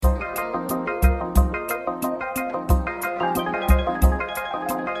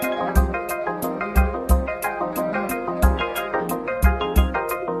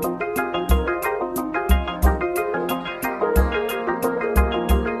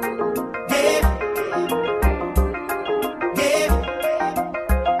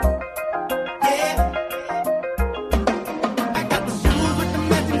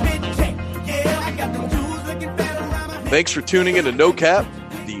Thanks for tuning in to No Cap,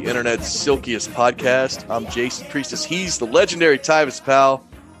 the internet's silkiest podcast. I'm Jason Priestus. He's the legendary Tyvis Powell.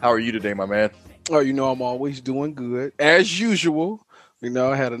 How are you today, my man? Oh, I'm always doing good. As usual,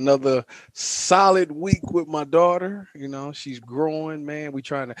 I had another solid week with my daughter. She's growing, man. We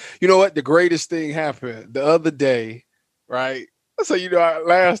trying to, what? The greatest thing happened the other day, right? So,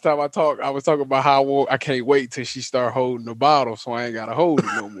 last time I was talking about how I can't wait till she start holding the bottle so I ain't got to hold it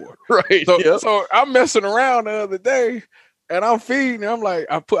no more. Right. So I'm messing around the other day and I'm feeding her. I'm like,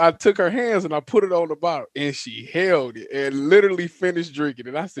 I took her hands and I put it on the bottle and she held it and literally finished drinking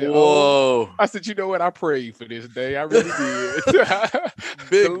it. I said, whoa. I said, you know what? I prayed for this day. I really did.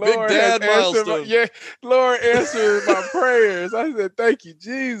 big dad milestone. Lord answered my prayers. I said, thank you,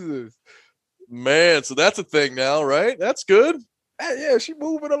 Jesus. Man, so that's a thing now, right? That's good. Yeah, she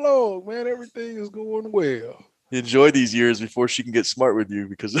moving along, man. Everything is going well. Enjoy these years before she can get smart with you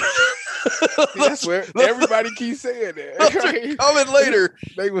because that's where everybody keeps saying that. Right? Coming later.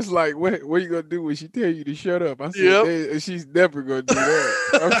 They was like, what are you going to do when she tell you to shut up? I said, she's never going to do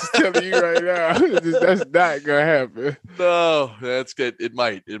that. I'm just telling you right now. That's not going to happen. No, that's good. It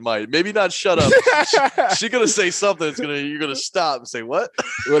might. Maybe not shut up. She's going to say something. You're going to stop and say, what?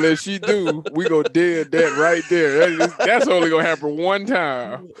 Well, if she do, we going to dead that right there. That's only going to happen one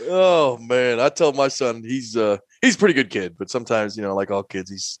time. Oh, man. I tell my son he's a pretty good kid, but sometimes, like all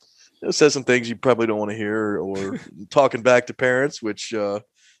kids, he's says some things you probably don't want to hear or talking back to parents, which,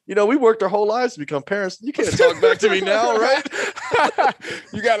 we worked our whole lives to become parents. You can't talk back to me now, right?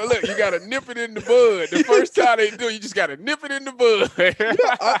 You got to nip it in the bud. The first time they do, you just got to nip it in the bud.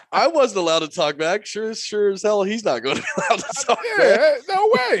 I wasn't allowed to talk back. Sure as hell, he's not going to be allowed to talk back. No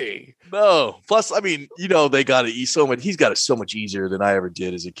way. No. Plus, they got it so much. He's got it so much easier than I ever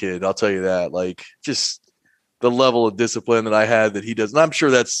did as a kid. I'll tell you that. Like, just the level of discipline that I had that he does. And I'm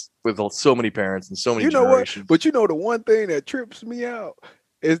sure that's with so many parents and so many generations. But the one thing that trips me out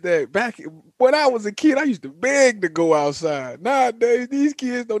is that back when I was a kid, I used to beg to go outside. Nowadays, these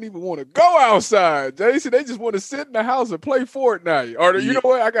kids don't even want to go outside, Jason. They just want to sit in the house and play Fortnite. Or you know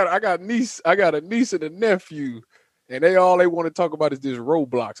what? I got a niece and a nephew. And they want to talk about is this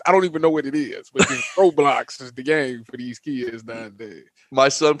Roblox. I don't even know what it is, but this Roblox is the game for these kids nowadays. My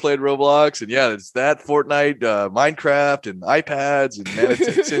son played Roblox, and it's that Fortnite, Minecraft, and iPads, and man,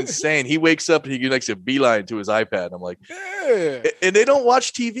 it's insane. He wakes up and he makes a beeline to his iPad. I'm like, yeah. And they don't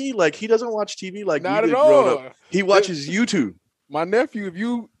watch TV. Like he doesn't watch TV like not at all. He watches YouTube. My nephew, if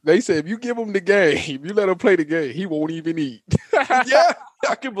you give him the game, if you let him play the game, he won't even eat. Yeah,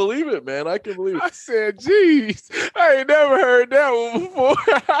 I can believe it, man. I can believe it. I said, geez, I ain't never heard that one before.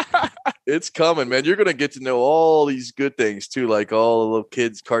 It's coming, man. You're going to get to know all these good things, too, like all the little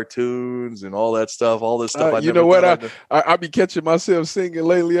kids' cartoons and all that stuff, all this stuff. You know what? I be catching myself singing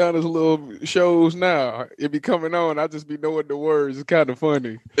lately on his little shows now. It be coming on. I just be knowing the words. It's kind of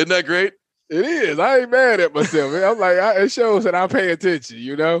funny. Isn't that great? It is. I ain't mad at myself. I'm like, it shows that I pay attention,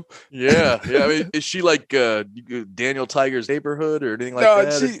 Yeah. I mean, is she like Daniel Tiger's Neighborhood or anything like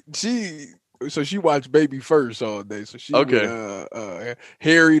that? She watched Baby First all day. So she would,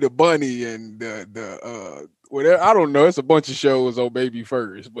 Harry the Bunny and the whatever. I don't know. It's a bunch of shows on Baby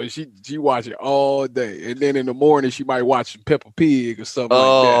First, but she watch it all day. And then in the morning, she might watch Peppa Pig or something like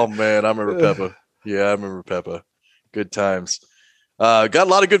that. Oh, man. I remember Peppa. Yeah, I remember Peppa. Good times. Got a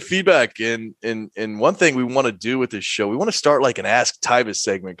lot of good feedback, and one thing we want to do with this show, we want to start like an Ask Tyvis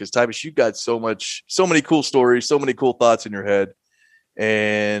segment because Tyvis, you've got so many cool stories, so many cool thoughts in your head,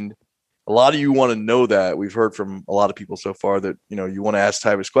 and a lot of you want to know that. We've heard from a lot of people so far that you want to ask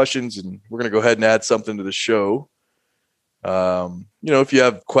Tyvis questions, and we're going to go ahead and add something to the show. If you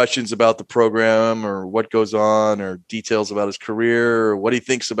have questions about the program or what goes on, or details about his career, or what he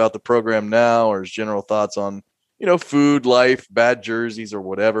thinks about the program now, or his general thoughts on food, life, bad jerseys, or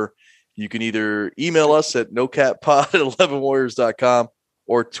whatever, you can either email us at nocappod@11warriors.com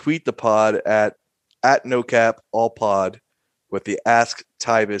or tweet the pod at nocapallpod with the Ask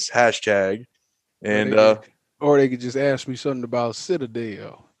Tyvis hashtag. And or they could just ask me something about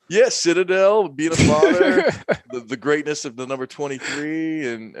Citadel. Yes, Citadel, being a father, the greatness of the number 23,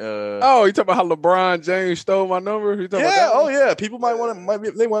 and you talking about how LeBron James stole my number? Yeah, people might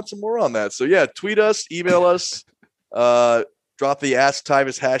want some more on that. So yeah, tweet us, email us, drop the Ask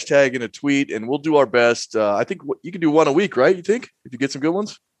Tyvis hashtag in a tweet, and we'll do our best. I think you can do one a week, right? You think if you get some good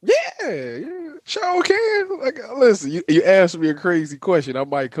ones? Yeah, sure can. Like, listen, you asked me a crazy question. I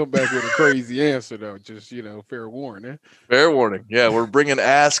might come back with a crazy answer, though. Just, fair warning. Fair warning. Yeah, we're bringing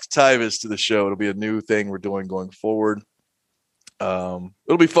Ask Tyvis to the show. It'll be a new thing we're doing going forward. It'll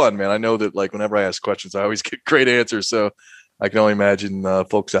be fun, man. I know that, like, whenever I ask questions, I always get great answers. So I can only imagine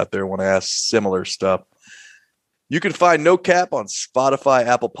folks out there want to ask similar stuff. You can find No Cap on Spotify,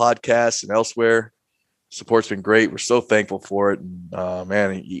 Apple Podcasts, and elsewhere. Support's been great. We're so thankful for it. And,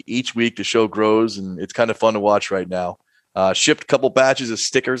 man, each week the show grows, and it's kind of fun to watch right now. Shipped a couple batches of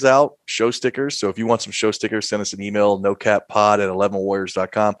stickers out, show stickers. So if you want some show stickers, send us an email,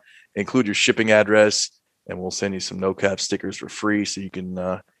 nocappod@11warriors.com. Include your shipping address, and we'll send you some No Cap stickers for free so you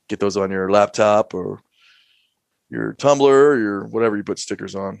can get those on your laptop or your Tumblr or your whatever you put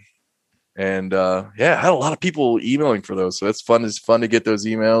stickers on. And I had a lot of people emailing for those. So it's fun. It's fun to get those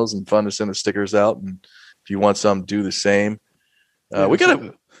emails and fun to send the stickers out. And if you want some, do the same. We got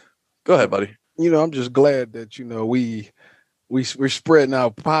to go ahead, buddy. I'm just glad that, we're spreading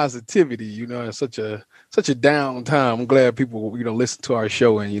out positivity, in such a down time. I'm glad people, listen to our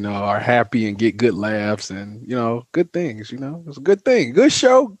show and, are happy and get good laughs and, good things, it's a good thing. Good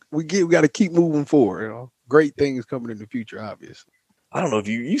show. We got to keep moving forward. Great things coming in the future, obviously. I don't know if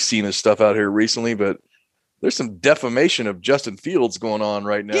you've seen this stuff out here recently, but there's some defamation of Justin Fields going on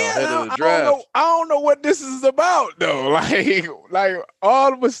right now ahead of the draft. I don't know what this is about though. Like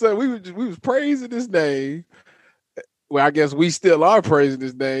all of a sudden we was praising his name. Well, I guess we still are praising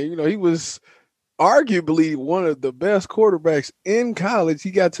his name. He was arguably one of the best quarterbacks in college.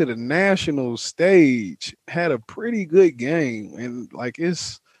 He got to the national stage, had a pretty good game, and he's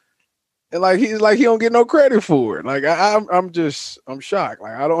like he don't get no credit for it. Like I'm shocked.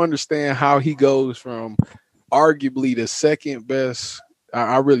 Like I don't understand how he goes from arguably the second best.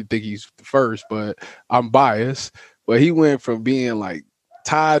 I really think he's the first, but I'm biased. But he went from being like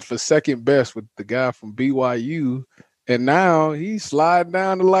tied for second best with the guy from BYU, and now he's sliding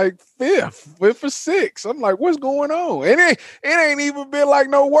down to like fifth or sixth. I'm like, what's going on? It ain't even been like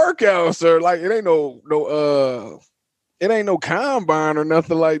no workouts or like it ain't no combine or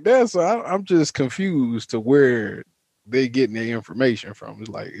nothing like that. So I'm just confused to where they getting their information from.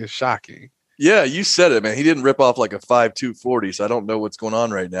 It's shocking. Yeah, you said it, man. He didn't rip off like a 5.2 40, so I don't know what's going on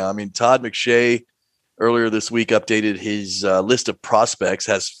right now. I mean, Todd McShay earlier this week updated his list of prospects,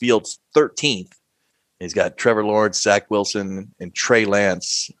 has Fields 13th. He's got Trevor Lawrence, Zach Wilson, and Trey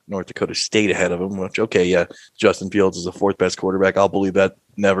Lance, North Dakota State ahead of him, which, okay, yeah, Justin Fields is the fourth best quarterback. I'll believe that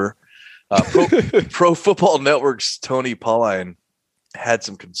never. Pro Football Network's Tony Pauline had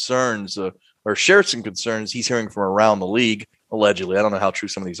some concerns or shared some concerns he's hearing from around the league, allegedly. I don't know how true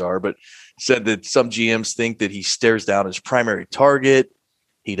some of these are, but said that some GMs think that he stares down his primary target.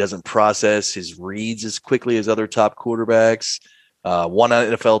 He doesn't process his reads as quickly as other top quarterbacks. One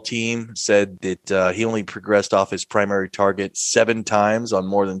NFL team said that he only progressed off his primary target 7 times on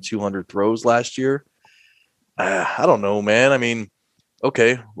more than 200 throws last year. I don't know, man. I mean,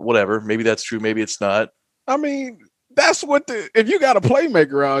 okay, whatever. Maybe that's true. Maybe it's not. I mean, that's what if you got a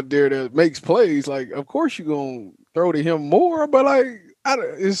playmaker out there that makes plays, like, of course you're going to throw to him more, but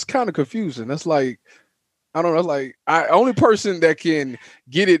it's kind of confusing. That's like, I don't know. Like, only person that can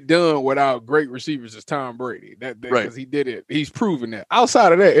get it done without great receivers is Tom Brady. That because he did it. He's proven that.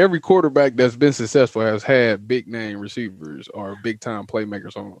 Outside of that, every quarterback that's been successful has had big name receivers or big time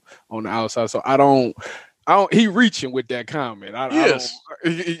playmakers on the outside. So I don't. He reaching with that comment.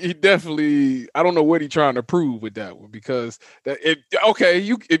 He definitely. I don't know what he's trying to prove with that one because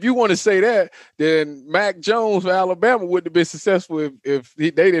if you want to say that, then Mac Jones for Alabama wouldn't have been successful if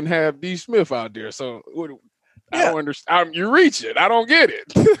they didn't have D. Smith out there. So I don't understand. You're reaching. I don't get it.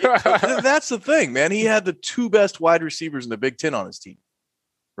 That's the thing, man. He had the 2 best wide receivers in the Big Ten on his team,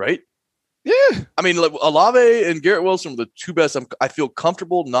 right? Yeah. I mean, Olave and Garrett Wilson were the 2 best. I feel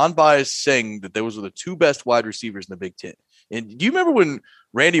comfortable, non-biased, saying that those were the 2 best wide receivers in the Big Ten. And do you remember when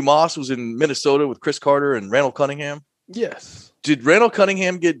Randy Moss was in Minnesota with Chris Carter and Randall Cunningham? Yes. Did Randall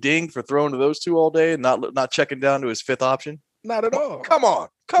Cunningham get dinged for throwing to those 2 all day and not checking down to his 5th option? Not at all. Come on.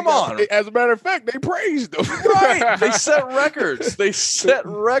 As a matter of fact, they praised him. Right. They set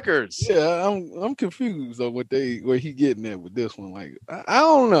records. Yeah, I'm confused on where he getting at with this one. Like, I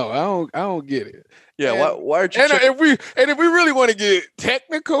don't know. I don't get it. Yeah, why aren't you? If we really want to get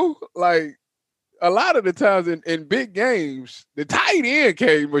technical, like a lot of the times in big games, the tight end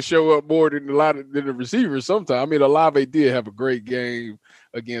came or show up more than the receivers. Sometimes, I mean, Olave did have a great game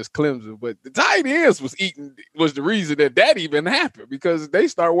against Clemson, but the tight ends was the reason that even happened because they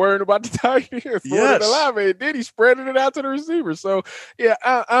start worrying about the tight ends more than Olave, and then he spreading it out to the receivers. So yeah,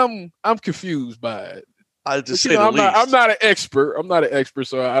 I'm confused by it. I just say the least. I'm not an expert,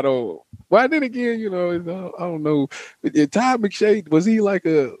 so I don't. Well, then again, I don't know. Todd McShay, was he like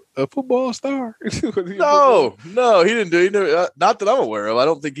a football star? No, he didn't do. Not that I'm aware of. I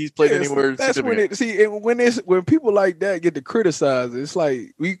don't think he's played anywhere. That's when people like that get to criticize it, it's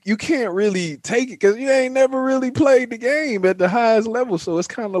like you can't really take it because you ain't never really played the game at the highest level. So it's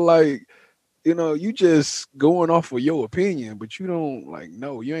kind of like you just going off of your opinion, but you don't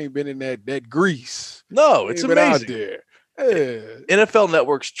no, you ain't been in that grease. No, You it's ain't been out amazing. there. Yeah. NFL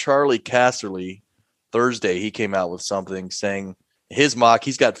Network's Charlie Casserly Thursday, he came out with something saying his mock,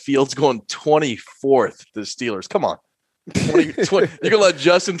 he's got Fields going 24th to the Steelers. Come on. 20, you're going to let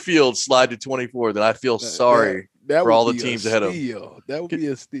Justin Fields slide to 24. Then I feel sorry that for would all the be teams a ahead of him. steal. That would be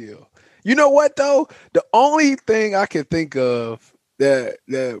a steal. You know what though? The only thing I can think of that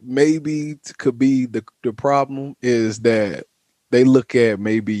maybe could be the problem is that they look at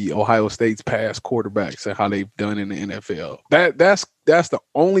maybe Ohio State's past quarterbacks and how they've done in the NFL. That's the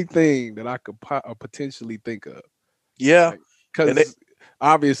only thing that I could potentially think of. Yeah, because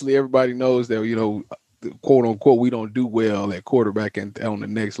obviously everybody knows that quote unquote we don't do well at quarterback and on the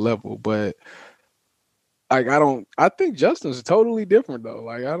next level, but I think Justin's totally different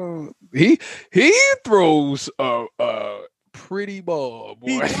though. He throws a pretty ball, boy.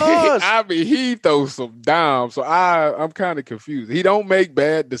 He does. I mean, he throws some dimes. So I'm kind of confused. He don't make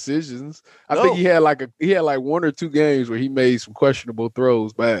bad decisions. I think he had like one or two games where he made some questionable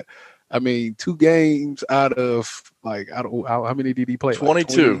throws, but I mean, 2 games out of how many did he play?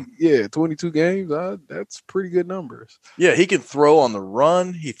 22. Like 20, 22 games. That's pretty good numbers. Yeah, he can throw on the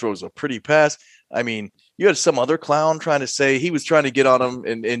run. He throws a pretty pass. I mean, you had some other clown trying to say he was trying to get on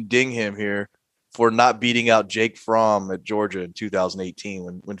him and ding him here for not beating out Jake Fromm at Georgia in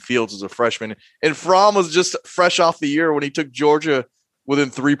 2018 when Fields was a freshman. And Fromm was just fresh off the year when he took Georgia within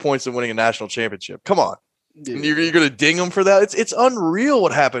 3 points of winning a national championship. Come on. Yeah. And you're going to ding him for that? It's unreal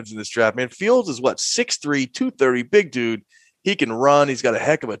what happens in this draft, man. Fields is 6'3", 230, big dude. He can run. He's got a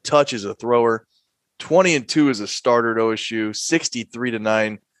heck of a touch as a thrower. 20-2 as a starter at OSU.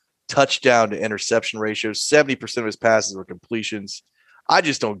 63-9 touchdown to interception ratio. 70% of his passes were completions. I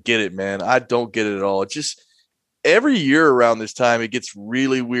just don't get it, man. I don't get it at all. It's just every year around this time, it gets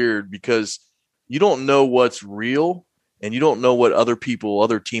really weird because you don't know what's real. And you don't know what other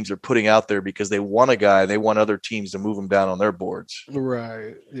teams are putting out there because they want a guy. They want other teams to move him down on their boards.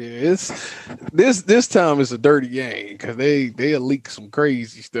 Right. Yeah. This time it's a dirty game because they'll leak some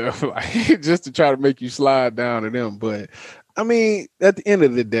crazy stuff just to try to make you slide down to them. But I mean, at the end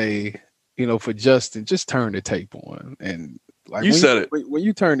of the day, for Justin, just turn the tape on and. You said it. When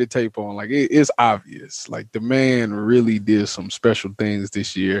you turn the tape on, it's obvious. The man really did some special things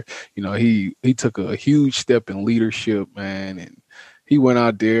this year. He took a huge step in leadership, man, and he went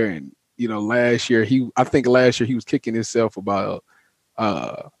out there and last year he was kicking himself about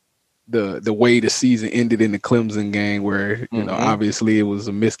the way the season ended in the Clemson game where obviously it was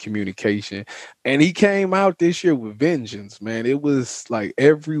a miscommunication, and he came out this year with vengeance, man. It was like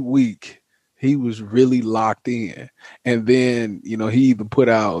every week. He was really locked in. And then, he even put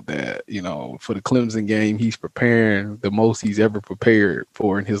out that, for the Clemson game, he's preparing the most he's ever prepared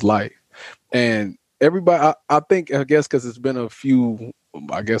for in his life. And everybody, I guess because it's been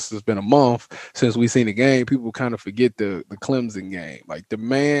a month since we've seen the game, people kind of forget the Clemson game. Like the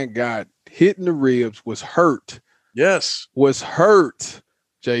man got hit in the ribs, was hurt. Yes. Was hurt.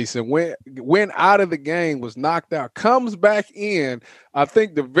 Jason went out of the game, was knocked out, comes back in. I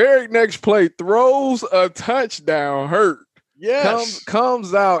think the very next play throws a touchdown, hurt. Yes.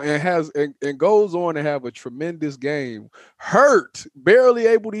 Comes out and goes on to have a tremendous game. Hurt, barely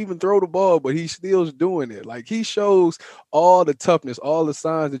able to even throw the ball, but he still's doing it. Like he shows all the toughness, all the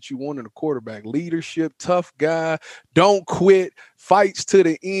signs that you want in a quarterback. Leadership, tough guy, don't quit, fights to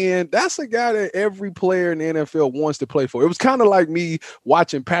the end. That's a guy that every player in the NFL wants to play for. It was kind of like me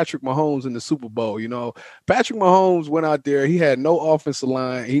watching Patrick Mahomes in the Super Bowl. Patrick Mahomes went out there. He had no offensive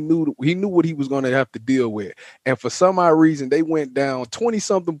line. He knew what he was going to have to deal with. And for some odd reason, they went down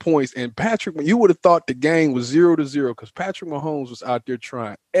 20-something points. And you would have thought the game was 0-0 because Patrick Mahomes was out there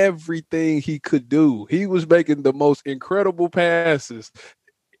trying everything he could do. He was making the most incredible passes.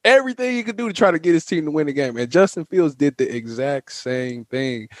 Everything he could do to try to get his team to win the game. And Justin Fields did the exact same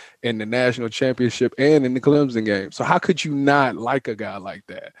thing in the national championship and in the Clemson game. So how could you not like a guy like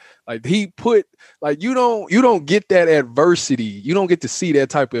that? You don't get that adversity. You don't get to see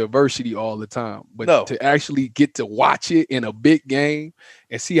that type of adversity all the time. But to actually get to watch it in a big game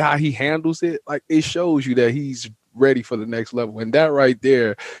and see how he handles it, it shows you that he's ready for the next level. And that right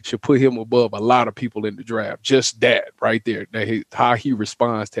there should put him above a lot of people in the draft. Just that right there, how he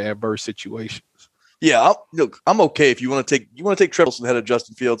responds to adverse situations. Yeah, I'm okay if you want to take Trevor Wilson ahead of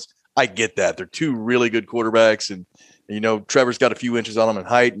Justin Fields. I get that. They're two really good quarterbacks, and Trevor's got a few inches on him in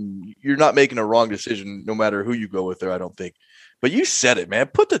height, and you're not making a wrong decision no matter who you go with there, I don't think. But you said it, man.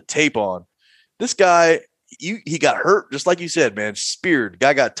 Put the tape on. This guy, he got hurt, just like you said, man. Speared.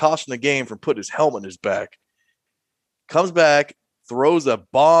 Guy got tossed in the game from putting his helmet in his back. Comes back, throws a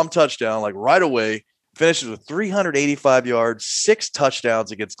bomb touchdown like right away, finishes with 385 yards, 6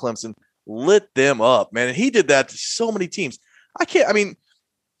 touchdowns against Clemson, lit them up, man. And he did that to so many teams.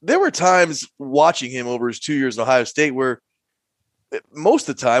 There were times watching him over his 2 years in Ohio State where most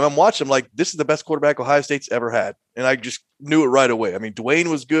of the time I'm watching him like, this is the best quarterback Ohio State's ever had. And I just knew it right away. I mean, Dwayne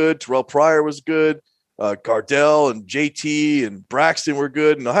was good. Terrell Pryor was good. Gardell and JT and Braxton were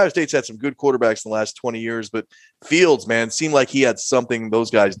good. And Ohio State's had some good quarterbacks in the last 20 years. But Fields, man, seemed like he had something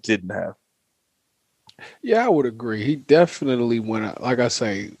those guys didn't have. Yeah, I would agree. He definitely went out. Like I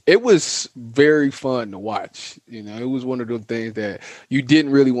say, it was very fun to watch. You know, it was one of those things that you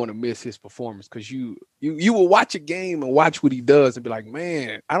didn't really want to miss his performance because you will watch a game and watch what he does and be like,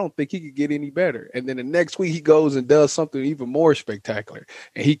 man, I don't think he could get any better. And then the next week he goes and does something even more spectacular.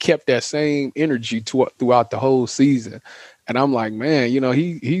 And he kept that same energy throughout the whole season. And I'm like, man, you know,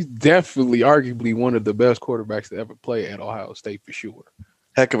 he's definitely arguably one of the best quarterbacks to ever play at Ohio State for sure.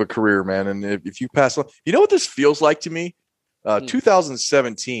 Heck of a career, man. And if you pass on, you know what this feels like to me?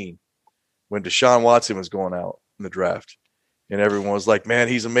 2017, when Deshaun Watson was going out in the draft, and everyone was like, man,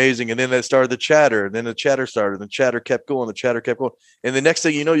 he's amazing. And then that started the chatter, and then the chatter started, and the chatter kept going, And the next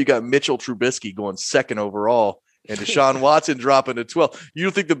thing you know, you got Mitchell Trubisky going 2nd overall, and Deshaun Watson dropping to 12. You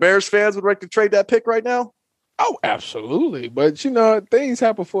don't think the Bears fans would like to trade that pick right now? Oh, absolutely. But, you know, things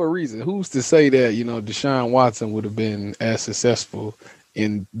happen for a reason. Who's to say that, you know, Deshaun Watson would have been as successful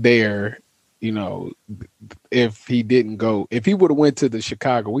in there, you know, if he would have went to the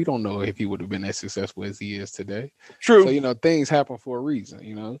Chicago, we don't know if he would have been as successful as he is today. True. So, you know, things happen for a reason,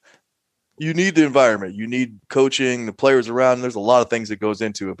 you know. You need the environment. You need coaching, the players around. There's a lot of things that goes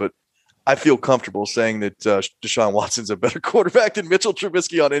into it, but I feel comfortable saying that Deshaun Watson's a better quarterback than Mitchell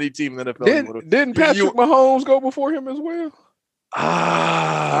Trubisky on any team in the NFL. Didn't Patrick Mahomes go before him as well?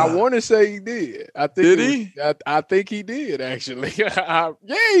 I want to say he did. I think he did, actually. Yeah,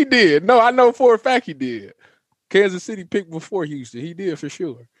 he did. No, I know for a fact he did. Kansas City picked before Houston. He did for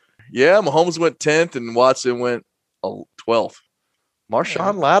sure. Yeah, Mahomes went 10th and Watson went 12th.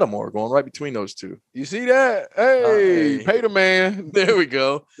 Marshawn Lattimore going right between those two. You see that? Hey, pay the man. There we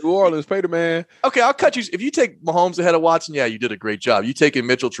go. New Orleans, pay the man. Okay, I'll cut you. If you take Mahomes ahead of Watson, yeah, you did a great job. You taking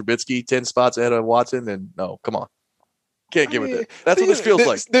Mitchell Trubisky 10 spots ahead of Watson, then no, come on. Can't give it that. That's what this feels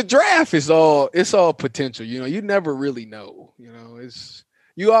like. The draft is all potential. You know, you never really know. You know, it's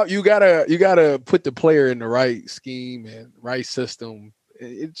you gotta put the player in the right scheme and right system.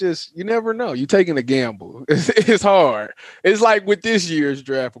 It just, you never know. You're taking a gamble. It's hard. It's like with this year's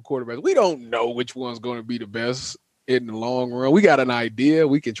draft for quarterbacks. We don't know which one's going to be the best in the long run. We got an idea.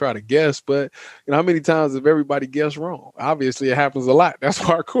 We can try to guess, but you know, how many times have everybody guessed wrong? Obviously, it happens a lot. That's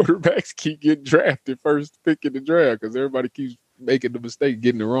why our quarterbacks keep getting drafted first pick in the draft, because everybody keeps making the mistake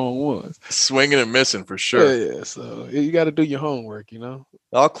getting the wrong ones. Swinging and missing for sure. Yeah. So you got to do your homework, you know.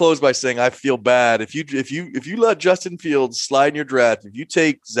 I'll close by saying I feel bad if you let Justin Fields slide in your draft. If you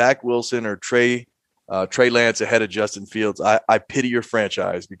take Zach Wilson or Trey Lance ahead of Justin Fields, I pity your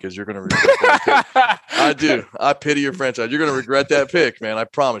franchise, because you're going to regret that pick. I do. I pity your franchise. You're going to regret that pick, man. I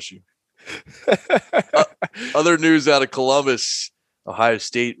promise you. Other news out of Columbus: Ohio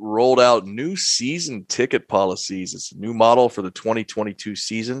State rolled out new season ticket policies. It's a new model for the 2022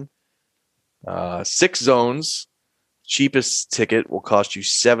 season. 6 zones. Cheapest ticket will cost you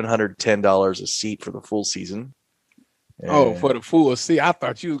 $710 a seat for the full season. And for the full seat. I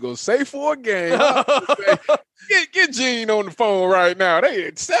thought you was going to say for a game. Get Gene on the phone right now. They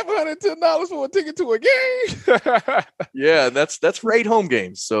had $710 for a ticket to a game. Yeah, that's for 8 home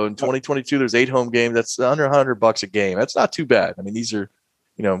games. So in 2022, there's 8 home games. That's under $100 a game. That's not too bad. I mean, these are,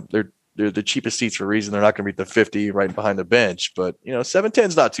 you know, they're the cheapest seats for a reason. They're not going to beat the 50 right behind the bench, but you know, $710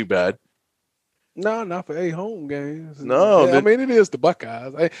 is not too bad. No, not for 8 home games. No, I mean, it is the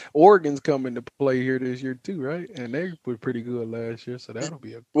Buckeyes. Oregon's coming to play here this year too, right? And they were pretty good last year, so that'll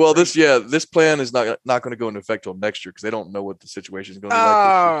be this plan is not going to go into effect till next year, because they don't know what the situation is going to be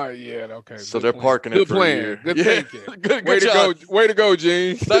like this year. Yeah, okay. So they're parking it for a year. Good thinking. Good job. Way to go,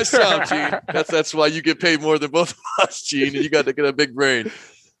 Gene. Nice job, Gene. That's why you get paid more than both of us, Gene. And you got to get a big brain.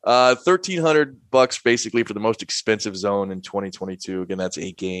 $1,300 basically for the most expensive zone in 2022. Again, that's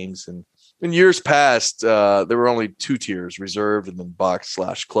 8 games. And in years past, there were only 2 tiers: reserved and then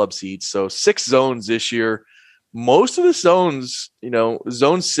box/club seats. So 6 zones this year. Most of the zones, you know,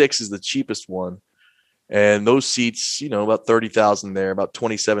 zone 6 is the cheapest one. And those seats, you know, about 30,000 there, about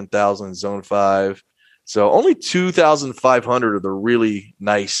 27,000 in zone 5. So only 2,500 are the really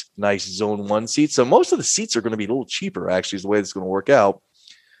nice zone 1 seats. So most of the seats are going to be a little cheaper, actually, is the way it's going to work out.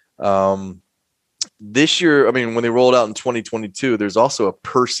 This year, I mean, when they rolled out in 2022, there's also a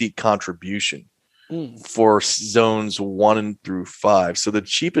per seat contribution. for zones 1 through 5. So the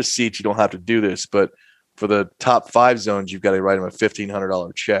cheapest seats, you don't have to do this, but for the top 5 zones, you've got to write them a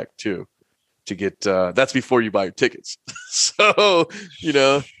 $1,500 check too to get. That's before you buy your tickets. So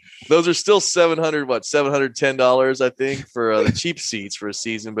those are still $710, I think, for the cheap seats for a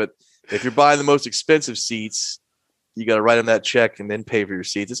season. But if you're buying the most expensive seats, you got to write them that check and then pay for your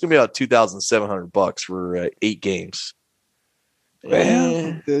seats. It's gonna be about $2,700 for 8 games.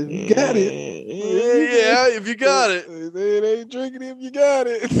 Well, you got it. Yeah, if you got it. It ain't drinking if you got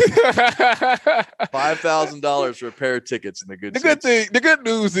it. $5,000 for a pair of tickets and the good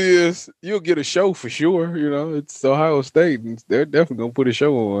news is you'll get a show for sure. It's Ohio State, and they're definitely gonna put a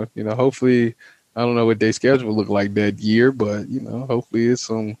show on. Hopefully, I don't know what their schedule look like that year, but hopefully it's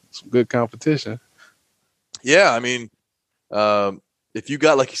some good competition. Yeah, I mean, if you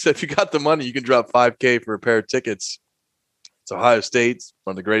got, like you said, if you got the money, you can drop $5,000 for a pair of tickets. It's Ohio State, it's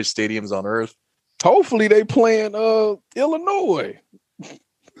one of the greatest stadiums on earth. Hopefully they playing Illinois.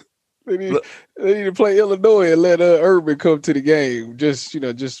 They need to play Illinois and let Urban come to the game.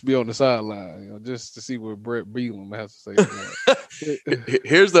 Just be on the sideline, just to see what Brett Bielema has to say.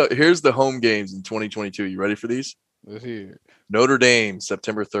 Here's the home games in 2022. You ready for these? Let's hear it. Notre Dame,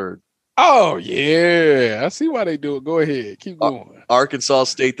 September 3rd. Oh yeah, I see why they do it. Go ahead, keep going. Arkansas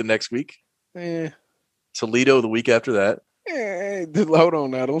State the next week. Toledo the week after that. Hold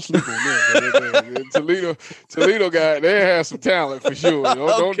on now. Don't sleep on them. Toledo they have some talent for sure.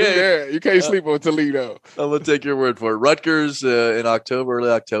 Don't do that. You can't sleep on Toledo. I'm gonna take your word for it. Rutgers in October, early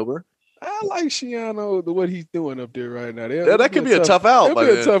October. I like Shiano, what he's doing up there right now. That could be a tough out. It'll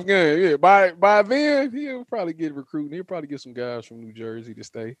be a tough game. Yeah, by then he'll probably get recruiting. He'll probably get some guys from New Jersey to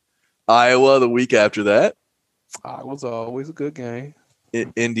stay. Iowa the week after that. Iowa's always a good game.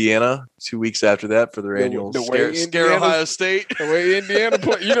 Indiana 2 weeks after that for their annual scare Ohio State. The way Indiana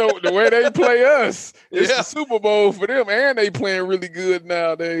play, the way they play us, it's the Super Bowl for them, and they playing really good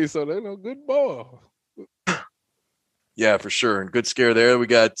nowadays. So they're good ball. Yeah, for sure, and good scare there. We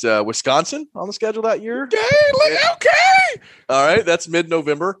got Wisconsin on the schedule that year. Okay. All right, that's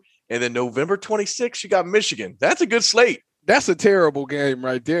mid-November, and then November 26th, you got Michigan. That's a good slate. That's a terrible game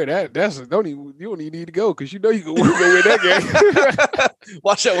right there. You don't even need to go because you can win that game.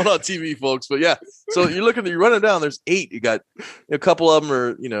 Watch that one on TV, folks. But yeah, so you're running down. There's 8. You got a couple of them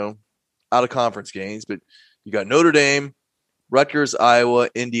are out of conference games, but you got Notre Dame, Rutgers, Iowa,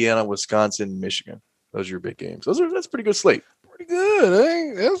 Indiana, Wisconsin, Michigan. Those are your big games. That's a pretty good slate. Pretty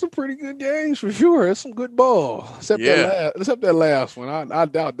good. That's some pretty good games for sure. That's some good ball. Except that last one. I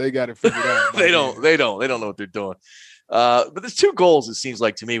doubt they got it figured out. They don't know what they're doing. But there's 2 goals, it seems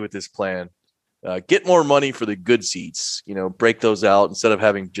like to me, with this plan. Get more money for the good seats, break those out instead of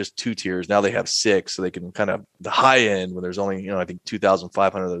having just 2 tiers. Now they have 6, so they can kind of the high end when there's only, I think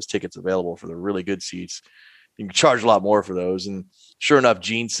 2,500 of those tickets available for the really good seats. You can charge a lot more for those. And sure enough,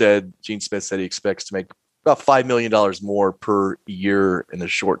 Gene Smith said he expects to make about $5 million more per year in the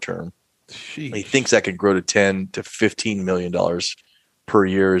short term. He thinks that could grow to $10 to $15 million per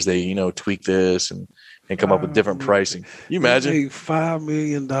year as they, tweak this and come up with different pricing. You imagine $5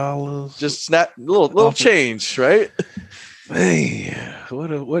 million, just snap little change, right? Man,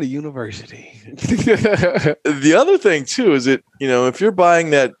 what a university. The other thing too is that if you're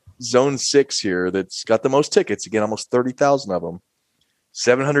buying that Zone 6 here, that's got the most tickets, again, almost 30,000 of them,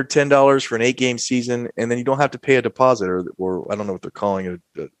 $710 for an 8-game season, and then you don't have to pay a deposit or I don't know what they're calling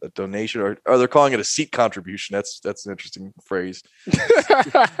it, a donation, or they're calling it a seat contribution. That's an interesting phrase.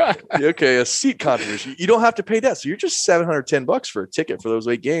 Okay, a seat contribution. You don't have to pay that, so you're just $710 for a ticket for those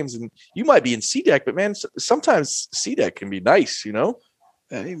 8 games, and you might be in C-Deck, but man, sometimes C-Deck can be nice,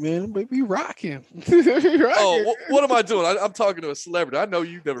 Hey man, be rocking. Oh, what am I doing? I'm talking to a celebrity. I know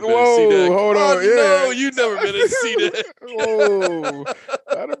you've never been in C-Deck. Hold on. No, you've never been in C-Deck. Whoa,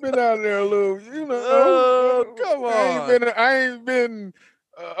 I've been out there a little. Come on. I ain't been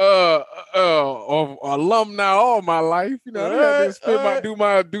alumni all my life. I had to do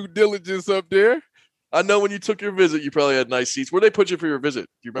my due diligence up there. I know when you took your visit, you probably had nice seats. Where'd they put you for your visit?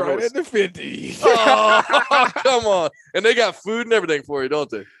 Do you remember? Right at the 50. Oh, come on. And they got food and everything for you, don't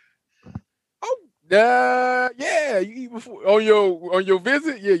they? Yeah. You eat before on your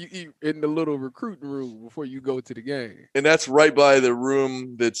visit. Yeah, you eat in the little recruiting room before you go to the game. And that's right by the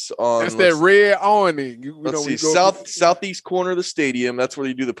room that's on. That's that red awning. Let's see, southeast corner of the stadium. That's where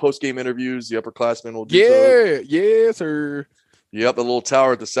you do the post game interviews. The upperclassmen will do. Yes, sir. Yep, the little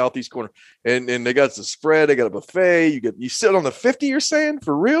tower at the southeast corner, and they got the spread. They got a buffet. You sit on the 50. You're saying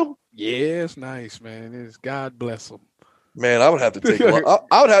for real? Yeah, it's nice, man. It's God bless them. Man, I would have to take.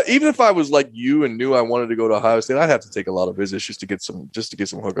 I would have, even if I was like you and knew I wanted to go to Ohio State, I'd have to take a lot of visits just to get some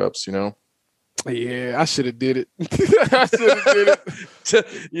hookups. Yeah, I should have did it. I should have did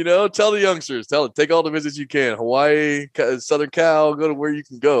it. Tell the youngsters, take all the visits you can. Hawaii, Southern Cal, go to where you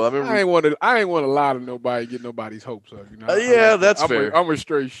can go. I remember. I ain't want to lie to nobody, get nobody's hopes up. That's fair. I'm a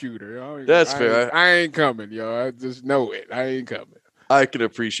straight shooter. That's fair. I ain't coming, yo. I just know it. I ain't coming. I can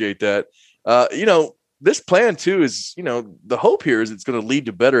appreciate that. This plan too is, the hope here is it's going to lead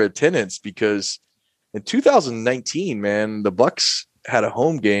to better attendance because in 2019, man, the Bucks had a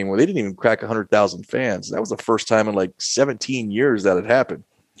home game where they didn't even crack 100,000 fans. That was the first time in like 17 years that had happened.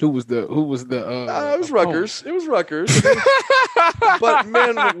 Who was the? It was Rutgers. It was Rutgers. But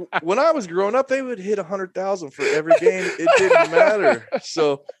man, when I was growing up, they would hit 100,000 for every game. It didn't matter.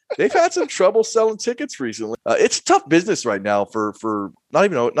 So they've had some trouble selling tickets recently. It's tough business right now for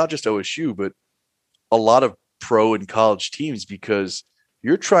not just OSU, but a lot of pro and college teams because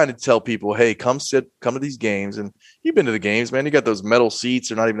you're trying to tell people, hey, come to these games. And you've been to the games, man. You got those metal seats.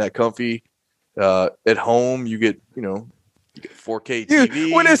 They're not even that comfy. At home, you get 4K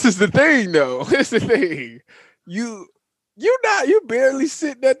TV. Well, this is the thing, though. This is the thing. You barely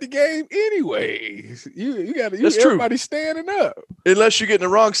sitting at the game anyways. That's everybody true. Standing up. Unless you get in the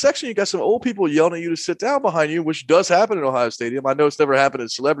wrong section, you got some old people yelling at you to sit down behind you, which does happen in Ohio Stadium. I know it's never happened to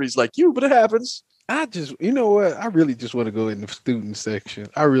celebrities like you, but it happens. You know what? I really just want to go in the student section.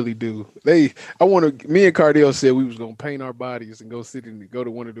 I really do. Me and Cardell said we was going to paint our bodies and go to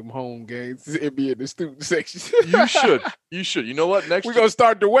one of them home games and be in the student section. You should. You know what? Next we're going to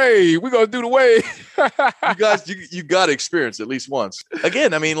start the wave. We're going to do the wave. You guys, you got to experience at least once.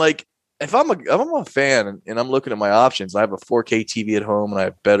 Again, I mean, like, if I'm a fan and I'm looking at my options, I have a 4K TV at home and I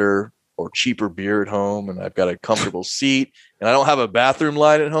have better or cheaper beer at home and I've got a comfortable seat and I don't have a bathroom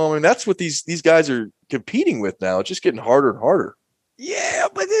line at home. And that's what these guys are competing with now. It's just getting harder and harder. Yeah,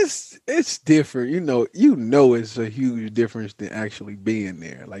 but it's different. It's a huge difference than actually being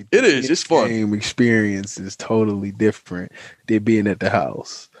there. Like it is. It's fun. Game experience is totally different than being at the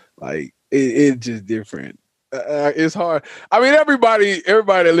house. Like it's just different. It's hard. I mean, everybody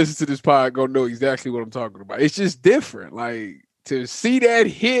that listens to this pod gonna know exactly what I'm talking about. It's just different. Like to see that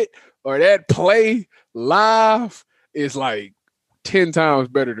hit or that play live is like 10 times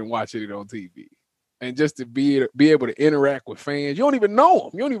better than watching it on TV. And just to be able to interact with fans. You don't even know them.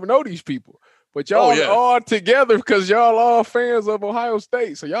 You don't even know these people. But y'all all together because y'all all fans of Ohio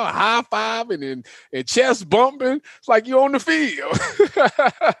State. So y'all high-fiving and chest bumping. It's like you're on the field.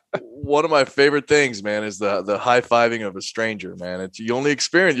 One of my favorite things, man, is the high-fiving of a stranger, man.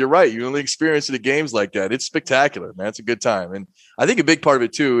 You're right. You only experience it at games like that. It's spectacular, man. It's a good time. And I think a big part of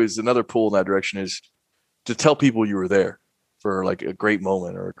it, too, is another pull in that direction is to tell people you were there for like a great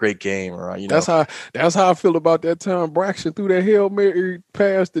moment or a great game, or That's how I feel about that time Braxton threw that Hail Mary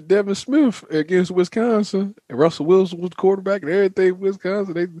pass to Devin Smith against Wisconsin, and Russell Wilson was the quarterback and everything.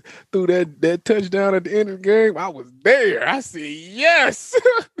 Wisconsin, they threw that touchdown at the end of the game. I was there. I said yes.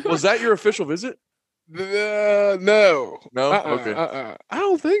 Was that your official visit? No. Okay. I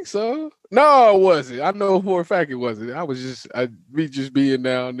don't think so. No, it wasn't. I know for a fact it wasn't. I was just being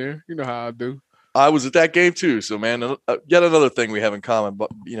down there. You know how I do. I was at that game too. So, man, yet another thing we have in common, but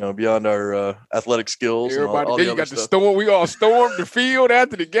beyond our athletic skills. Everybody, and all then the you got other the stuff. storm. We all stormed the field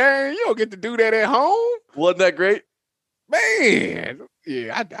after the game. You don't get to do that at home, Wasn't that great, man?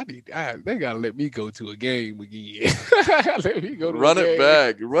 Yeah, they gotta let me go to a game again. Let me go to run it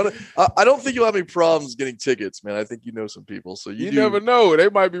back. Run it. I don't think you'll have any problems getting tickets, man. I think you know some people, so you never know. They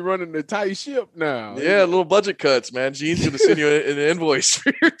might be running the tight ship now. Yeah, little budget cuts, man. Gene's gonna send you an invoice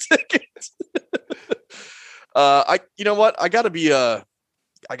for your tickets. You know what? I gotta be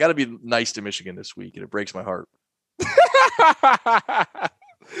nice to Michigan this week, and it breaks my heart.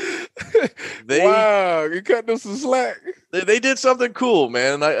 Wow, you cut them some slack. They did something cool,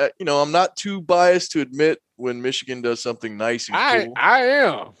 man. I'm not too biased to admit when Michigan does something nice and cool. I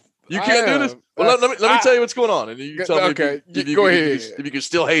am. You can't do this. Well, let me tell you what's going on, and you tell me if you can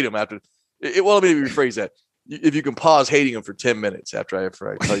still hate them after. Well, let me rephrase that. If you can pause hating them for 10 minutes after I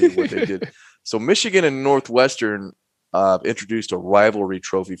tell you what they did. So Michigan and Northwestern introduced a rivalry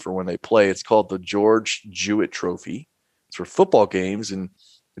trophy for when they play. It's called the George Jewett Trophy. It's for football games, and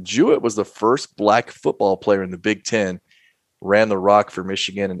Jewett was the first black football player in the Big Ten. Ran the rock for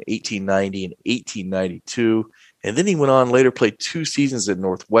Michigan in 1890 and 1892, and then he went on later played 2 seasons at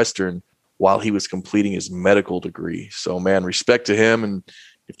Northwestern while he was completing his medical degree. So, man, respect to him and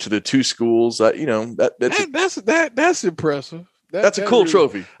to the 2 schools. That's impressive. That's a cool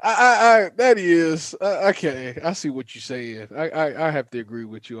trophy. That is. Okay, I see what you're saying. I have to agree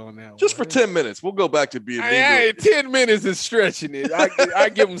with you on that. Just for 10 minutes, we'll go back to being. 10 minutes is stretching it. I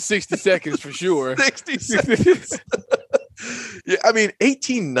give them 60 seconds for sure. 60 seconds. Yeah, I mean,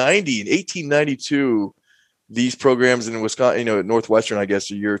 1890 and 1892, these programs in Wisconsin, at Northwestern, I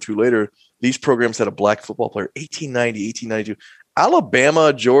guess a year or two later, these programs had a black football player. 1890, 1892.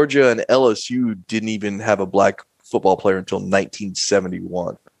 Alabama, Georgia, and LSU didn't even have a black football player until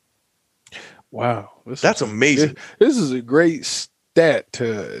 1971. Wow. That's amazing. This is a great stat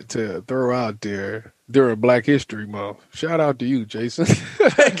to throw out there during Black History Month. Shout out to you, Jason.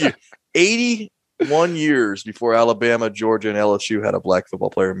 Thank you. 81 years before Alabama, Georgia, and LSU had a black football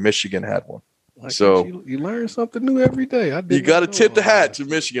player. Michigan had one. So you learn something new every day. You got to tip the hat to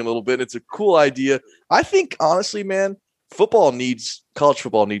Michigan a little bit. It's a cool idea. I think, honestly, man, college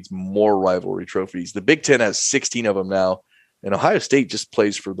football needs more rivalry trophies. The Big Ten has 16 of them now, and Ohio State just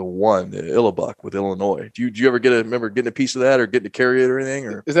plays for the one, the Illinois with Illinois. Do you ever remember getting a piece of that or getting to carry it or anything?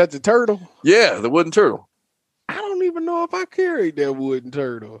 Or is that the turtle? Yeah, the wooden turtle. I don't even know if I carried that wooden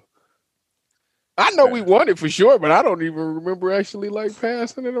turtle. I know we won it for sure, but I don't even remember actually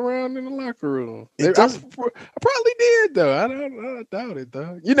passing it around in the locker room. I probably did though. I doubt it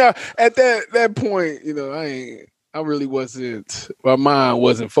though. At that point, I really wasn't. My mind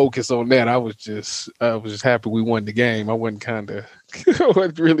wasn't focused on that. I was just happy we won the game. I wasn't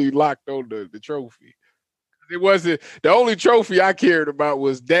wasn't really locked on the trophy. It wasn't the only trophy I cared about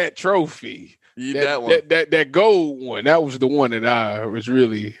was that trophy. That one. That gold one. That was the one that I was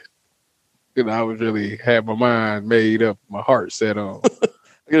really. I was really had my mind made up, my heart set on.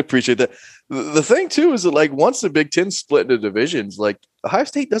 I can appreciate that. The thing too is that once the Big Ten split into divisions, Ohio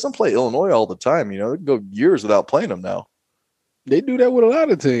State doesn't play Illinois all the time. They can go years without playing them now. They do that with a lot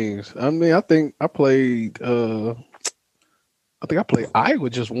of teams. I mean, I think I played Iowa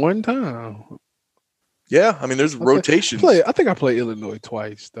just one time. Yeah, I mean, there's rotations. I think I played Illinois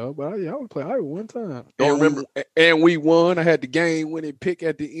twice, though. But I would play Iowa one time. Remember. And we won. I had the game-winning pick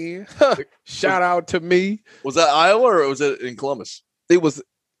at the end. Shout out to me. Was that Iowa or was it in Columbus? It was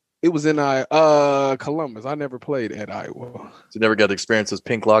in Columbus. I never played at Iowa. So you never got to experience those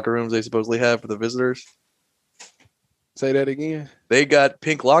pink locker rooms they supposedly have for the visitors? Say that again. They got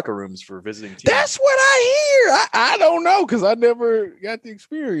pink locker rooms for visiting teams. That's what I hear. I don't know because I never got to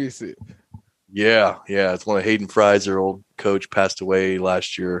experience it. Yeah. It's one of Hayden Fry's, their old coach, passed away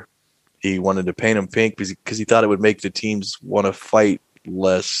last year. He wanted to paint them pink because he thought it would make the teams want to fight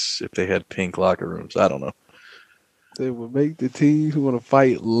less if they had pink locker rooms. I don't know. They would make the teams who want to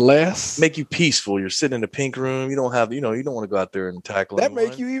fight less. Make you peaceful. You're sitting in a pink room. You don't have, you don't want to go out there and tackle. That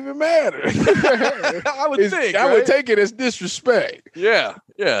make you even madder. I would think. I would take it as disrespect. Yeah.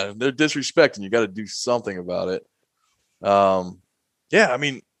 They're disrespecting. You got to do something about it. I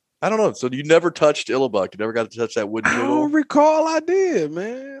mean, I don't know. So you never touched Illinois. You never got to touch that wooden turtle? I don't recall I did,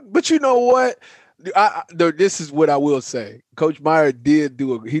 man. But you know what? This is what I will say. Coach Meyer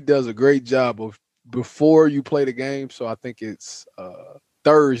he does a great job of before you play the game. So I think it's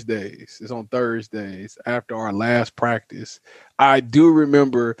Thursdays. It's on Thursdays after our last practice. I do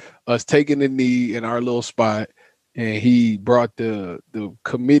remember us taking the knee in our little spot, and he brought the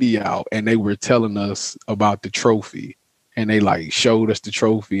committee out, and they were telling us about the trophy. And they showed us the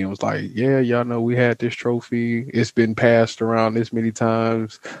trophy and was like, yeah, y'all know we had this trophy. It's been passed around this many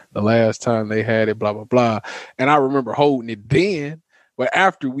times. The last time they had it, blah, blah, blah. And I remember holding it then. But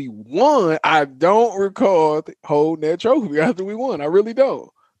after we won, I don't recall holding that trophy after we won. I really don't.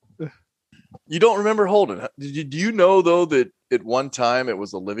 You don't remember holding it? Do you know, though, that at one time it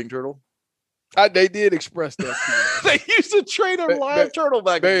was a living turtle? They did express that to us. They used to train a live turtle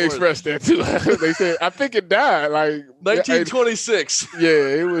back then. They expressed that too. They said, I think it died 1926. Yeah,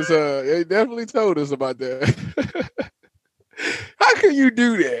 it was. They definitely told us about that. How can you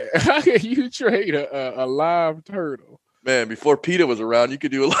do that? How can you train a live turtle? Man, before PETA was around, you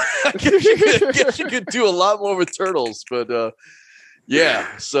could do a lot. I guess you could do a lot more with turtles, but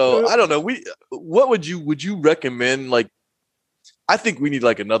yeah. So I don't know. What would you recommend? I think we need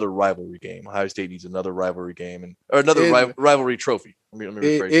another rivalry game. Ohio State needs another rivalry game or another rivalry trophy. Let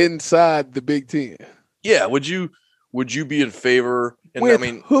me inside the Big Ten. Yeah. Would you be in favor? And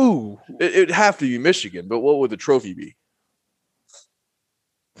with who? It'd have to be Michigan, but what would the trophy be?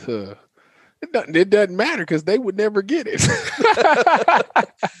 It doesn't matter because they would never get it.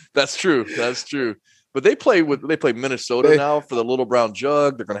 That's true. But they play Minnesota now for the Little Brown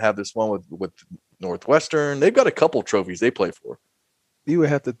Jug. They're going to have this one with Northwestern. They've got a couple trophies they play for. You would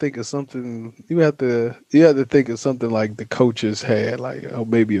have to think of something. You have to think of something like the coaches had,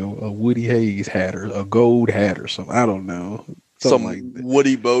 maybe a Woody Hayes hat or a gold hat or something. I don't know. Some like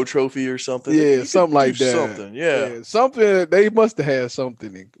Woody Bow trophy or something. Yeah, something like that. Something. Yeah, something. They must have had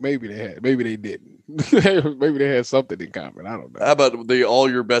something. Maybe they had. Maybe they didn't. Maybe they had something in common. I don't know. How about all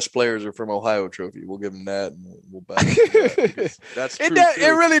your best players are from Ohio trophy? We'll give them that, and we'll back that. That's true. It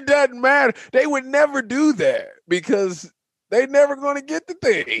really doesn't matter. They would never do that because they never going to get the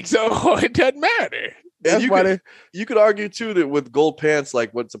thing. So it doesn't matter. That's why you could argue too that with gold pants,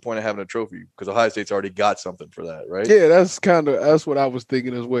 like, what's the point of having a trophy? Because Ohio State's already got something for that, right? Yeah, that's what I was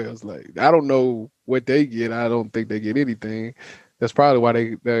thinking as well. It's like, I don't know what they get. I don't think they get anything. That's probably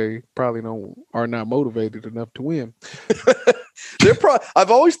why they probably are not motivated enough to win.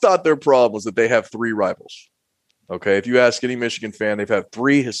 I've always thought their problem is that they have three rivals. Okay, if you ask any Michigan fan, they've had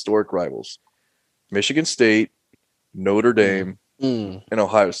three historic rivals: Michigan State, Notre Dame, and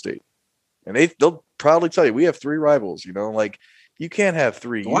Ohio State. And they'll proudly tell you, we have three rivals. Like, you can't have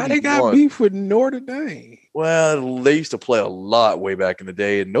three. Why they got beef with Notre Dame? Well, they used to play a lot way back in the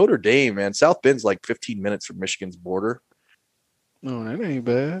day. And Notre Dame, man, South Bend's like 15 minutes from Michigan's border. No, that ain't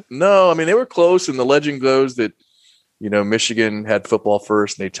bad. No, I mean, they were close, and the legend goes that, Michigan had football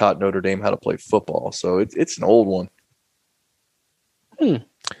first, and they taught Notre Dame how to play football. So it's an old one.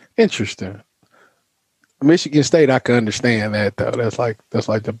 Interesting. Michigan State, I can understand that though. That's like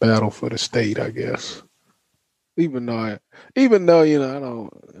the battle for the state, I guess. Even though I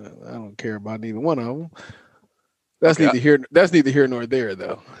don't care about neither one of them. That's neither here nor there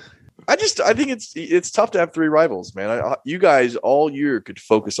though. I think it's tough to have three rivals, man. You guys all year could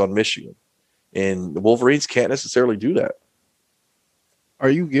focus on Michigan, and the Wolverines can't necessarily do that.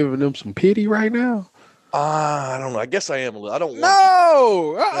 Are you giving them some pity right now? I don't know. I guess I am a little. I don't want.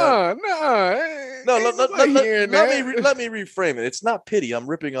 No, let me reframe it. It's not pity. I'm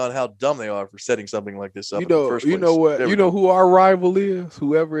ripping on how dumb they are for setting something like this up. In the first place. You know who our rival is?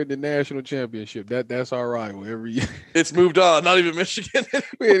 Whoever in the national championship. That's our rival every year. It's moved on. Not even Michigan.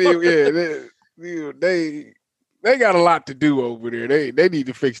 They got a lot to do over there. They need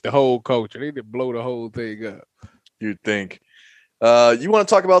to fix the whole culture. They need to blow the whole thing up. You'd think. You want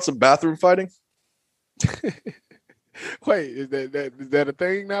to talk about some bathroom fighting? Wait, is that a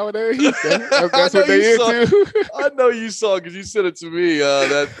thing nowadays? That's what they into? I know you saw because you sent it to me.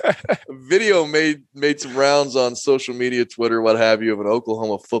 That video made some rounds on social media, Twitter, what have you, of an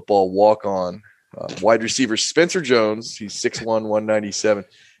Oklahoma football walk-on. Wide receiver Spencer Jones, he's 6'1", 197,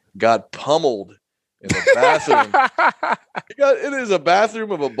 got pummeled in the bathroom. It is a bathroom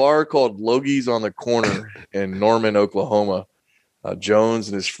of a bar called Logie's on the Corner in Norman, Oklahoma. Jones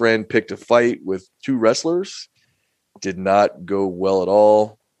and his friend picked a fight with two wrestlers. Did not go well at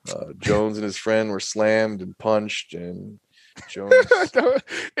all. Jones and his friend were slammed and punched, and Jones.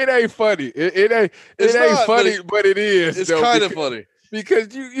 It ain't funny. It ain't funny, but it is. It's kind of funny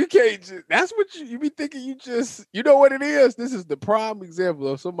because you can't. That's what you be thinking. You know what it is. This is the prime example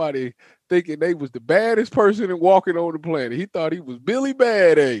of somebody thinking they was the baddest person walking on the planet. He thought he was Billy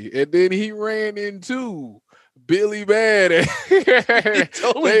Bad A, and then he ran into Billy Bad A. He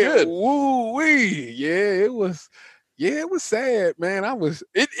totally did. Woo wee. Yeah, it was. Yeah, it was sad, man.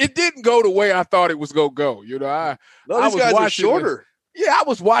 It didn't go the way I thought it was gonna go. These guys are shorter. I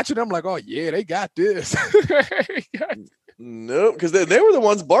was watching. I'm like, oh yeah, they got this. No, because they were the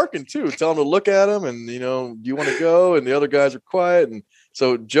ones barking too, telling them to look at them, and do you want to go? And the other guys are quiet. And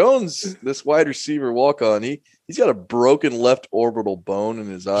so Jones, this wide receiver walk on, he's got a broken left orbital bone in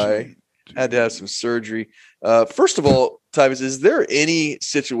his eye. Had to have some surgery. First of all, Tyvus, is there any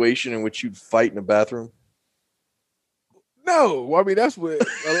situation in which you'd fight in a bathroom? No, I mean that's what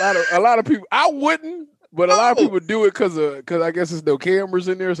a lot of people. I wouldn't, but a lot of people do it because I guess there's no cameras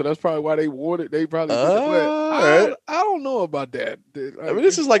in there, so that's probably why they want it. They probably. I don't know about that. I mean,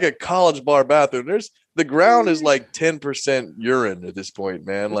 this is like a college bar bathroom. The ground is like 10% urine at this point,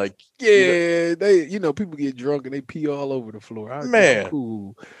 man. Like, people get drunk and they pee all over the floor. Man,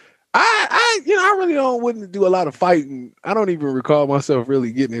 cool. I really wouldn't do a lot of fighting. I don't even recall myself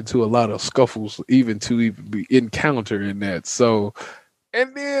really getting into a lot of scuffles, even be encountering that. So,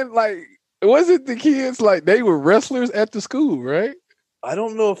 and then was it the kids they were wrestlers at the school, right? I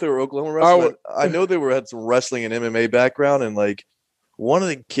don't know if they were Oklahoma wrestlers. I know they had some wrestling and MMA background, and one of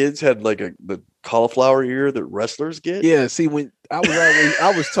the kids had the cauliflower ear that wrestlers get. Yeah, see, when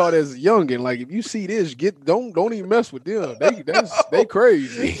I was taught as a youngin, if you see this, don't even mess with them. They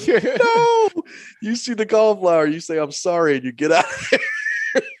crazy. No, you see the cauliflower, you say I'm sorry, and you get out of there.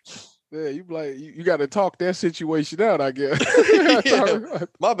 Yeah, you got to talk that situation out, I guess. Yeah.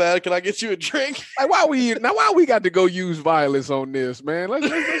 My bad. Can I get you a drink? Why we got to go use violence on this, man?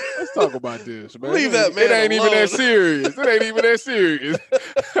 Let's talk about this, man. Leave that man. It ain't alone. even that serious. It ain't even that serious.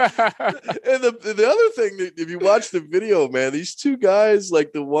 And the other thing that if you watch the video, man, these two guys,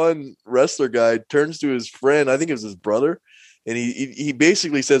 the one wrestler guy turns to his friend, I think it was his brother, and he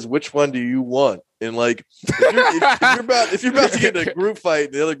basically says, "Which one do you want?" And like, if you're about to get in a group fight,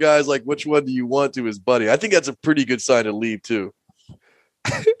 and the other guy's like, "Which one do you want?" to his buddy, I think that's a pretty good sign to leave too.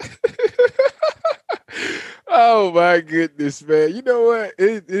 Oh my goodness, man! You know what?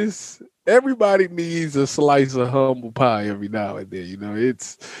 It's everybody needs a slice of humble pie every now and then.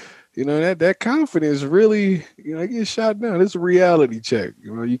 It's that confidence really gets shot down. It's a reality check.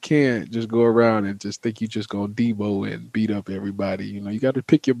 You can't just go around and just think you just gonna debo and beat up everybody. You got to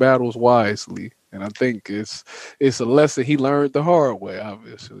pick your battles wisely. And I think it's a lesson he learned the hard way,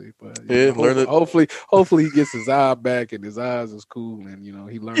 obviously. But hopefully he gets his eye back and his eyes is cool and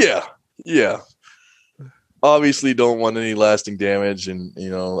he learned. Yeah. Obviously don't want any lasting damage, and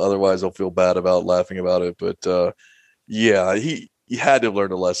otherwise I'll feel bad about laughing about it. But he had to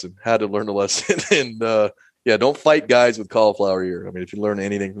learn a lesson. And don't fight guys with cauliflower ear. I mean, if you learn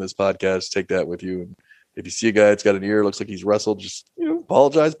anything from this podcast, take that with you. And if you see a guy that's got an ear, looks like he's wrestled, just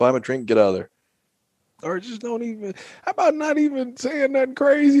apologize, buy him a drink, get out of there. Or just don't even. How about not even saying nothing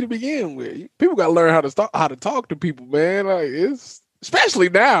crazy to begin with? People got to learn how to talk to people, man. Like it's especially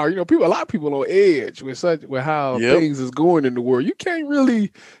now. A lot of people on edge with how things is going in the world. You can't really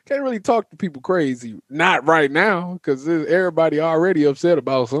talk to people crazy. Not right now because everybody already upset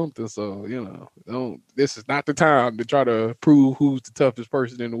about something. So this is not the time to try to prove who's the toughest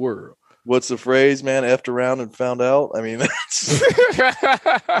person in the world. What's the phrase, man? Effed around and found out. I mean,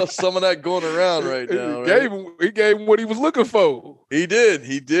 that's some of that going around right now. He gave him what he was looking for. He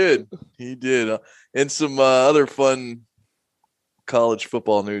did. And some other fun college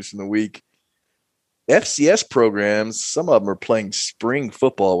football news from the week. FCS programs, some of them are playing spring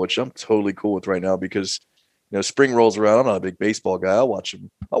football, which I'm totally cool with right now because spring rolls around. I'm not a big baseball guy. I'll watch them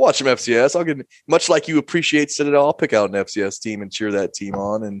FCS. I'll get much like you appreciate Citadel. I'll pick out an FCS team and cheer that team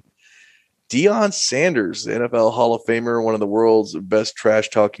on. And Deion Sanders, the NFL Hall of Famer, one of the world's best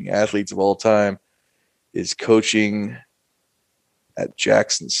trash-talking athletes of all time, is coaching at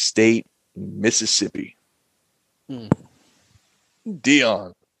Jackson State, Mississippi.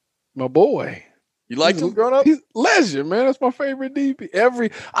 Deion. My boy. You liked him growing up? He's legend, man. That's my favorite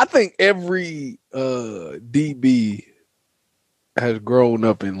DB. I think every DB has grown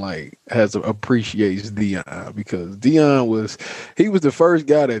up and appreciates Deion because Deion was the first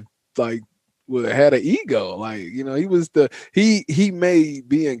guy that had an ego. He made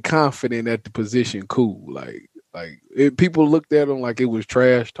being confident at the position cool. People looked at him like it was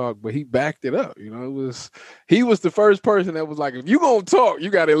trash talk, but he backed it up. He was the first person that was like, if you gonna talk, you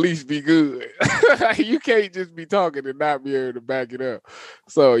gotta at least be good. You can't just be talking and not be able to back it up.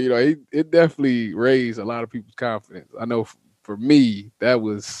 So, it definitely raised a lot of people's confidence. I know for me, that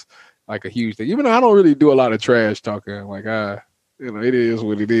was like a huge thing. Even though I don't really do a lot of trash talking, it is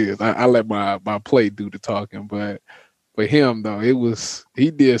what it is. I let my play do the talking, but for him though,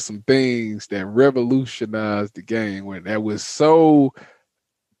 he did some things that revolutionized the game when that was so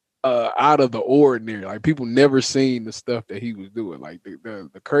out of the ordinary. Like people never seen the stuff that he was doing. Like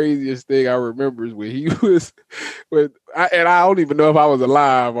the craziest thing I remember is when he was I don't even know if I was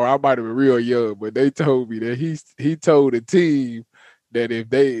alive or I might have been real young, but they told me that he told the team that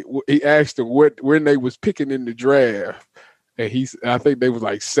he asked them when they was picking in the draft. And I think they was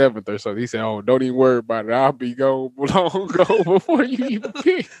like seventh or something. He said, "Oh, don't even worry about it. I'll be gone long ago before you even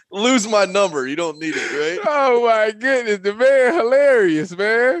pick." Lose my number. You don't need it, right? Oh my goodness, the man, hilarious,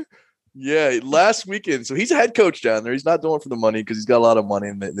 man. Yeah, last weekend. So he's a head coach down there. He's not doing it for the money because he's got a lot of money,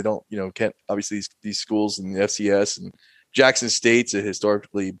 and they don't, can't obviously these schools in the FCS and Jackson State's a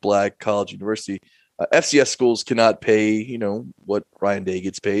historically black college university. FCS schools cannot pay, what Ryan Day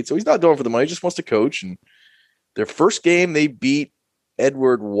gets paid. So he's not doing it for the money. He just wants to coach. And their first game, they beat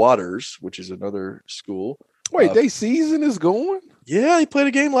Edward Waters, which is another school. Wait, their season is going? Yeah, he played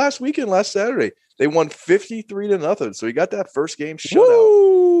a game last Saturday. They won 53-0. So he got that first game shutout.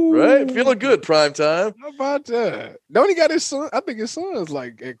 Woo! Right? Feeling good, prime time. How about that? Don't he got his son? I think his son's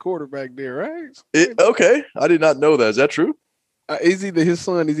at quarterback there, right? Okay. I did not know that. Is that true? His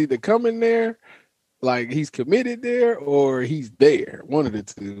son is either coming there, he's committed there, or he's there. One of the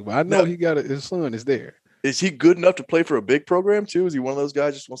two. But I know his son is there. Is he good enough to play for a big program too? Is he one of those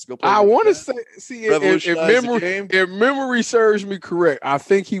guys just wants to go play? I want to see if memory serves me correct. I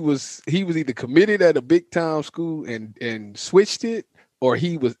think he was either committed at a big time school and switched it, or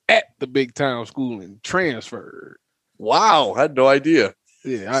he was at the big time school and transferred. Wow, I had no idea.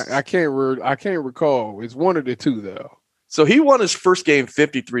 Yeah, I can't recall. It's one of the two though. So he won his first game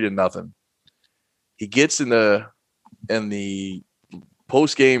 53-0. He gets in the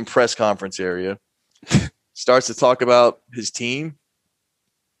post game press conference area. Starts to talk about his team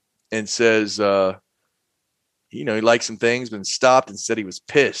and says, he liked some things, but stopped and said he was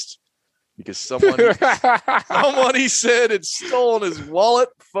pissed. because someone he said had stolen his wallet,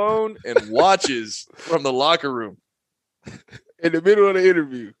 phone, and watches from the locker room. In the middle of the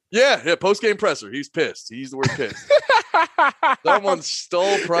interview. Yeah, post-game presser. He's pissed. He used the word pissed. Someone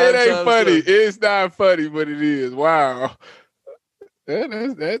stole prime. It ain't funny. It's not funny, but it is. Wow.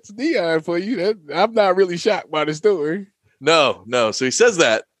 That's Dion for you. I'm not really shocked by the story. No. So he says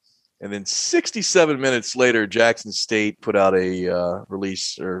that. And then 67 minutes later, Jackson State put out a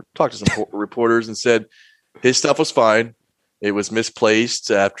release or talked to some reporters and said his stuff was fine. It was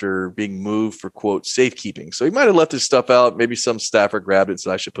misplaced after being moved for, quote, safekeeping. So he might have left his stuff out. Maybe some staffer grabbed it and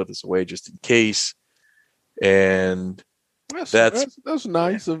said, I should put this away just in case. And that's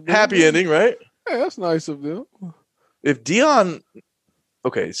nice of them. Happy ending, right? Yeah, that's nice of them. If Dion –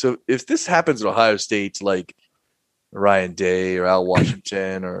 okay, so if this happens at Ohio State, like Ryan Day or Al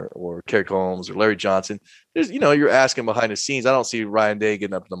Washington or Kerry Combs or Larry Johnson, you're asking behind the scenes. I don't see Ryan Day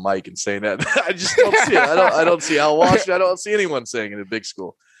getting up to the mic and saying that. I just don't see it. I don't see Al Washington. I don't see anyone saying it in a big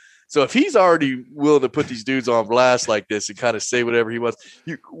school. So if he's already willing to put these dudes on blast like this and kind of say whatever he wants,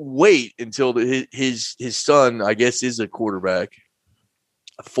 you wait until his son, I guess, is a quarterback,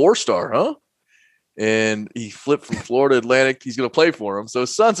 a 4-star, huh? And he flipped from Florida Atlantic. He's going to play for him. So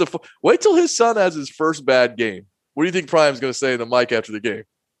his son's wait till his son has his first bad game. What do you think Prime's going to say in the mic after the game?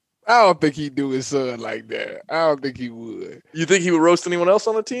 I don't think he'd do his son like that. I don't think he would. You think he would roast anyone else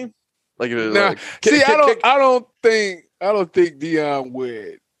on the team? I don't think Dion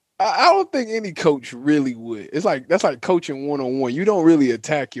would. I don't think any coach really would. That's like coaching one-on-one. You don't really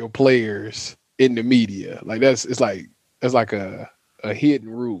attack your players in the media. Like that's like a hidden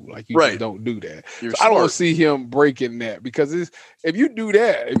rule. Like you just don't do that. So I don't see him breaking that because if you do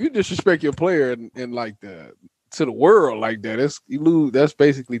that, if you disrespect your player and like to the world like that, that's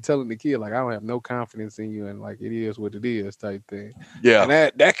basically telling the kid like I don't have no confidence in you and like it is what it is type thing. Yeah.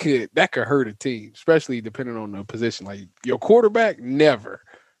 And that could hurt a team, especially depending on the position. Like your quarterback, never.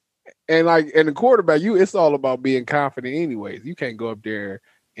 And the quarterback, it's all about being confident anyways. You can't go up there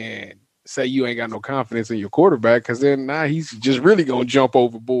and say you ain't got no confidence in your quarterback because then he's just really gonna jump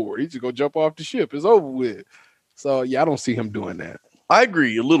overboard. He's just gonna jump off the ship. It's over with. So yeah, I don't see him doing that. I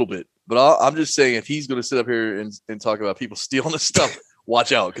agree a little bit. But I'm just saying, if he's going to sit up here and talk about people stealing the stuff,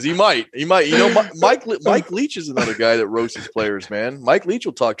 watch out because he might. Mike Leach is another guy that roasts his players. Man, Mike Leach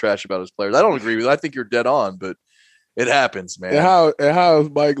will talk trash about his players. I don't agree with it. I think you're dead on, but it happens, man. And how is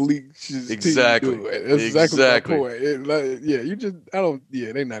Mike Leach's exactly team doing? That's exactly my point. They're not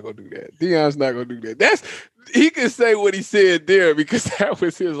gonna do that. Dion's not gonna do that. He can say what he said there because that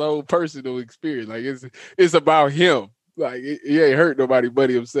was his own personal experience. Like it's about him. Like he ain't hurt nobody but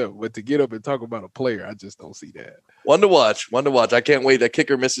himself. But to get up and talk about a player, I just don't see that. One to watch. I can't wait. That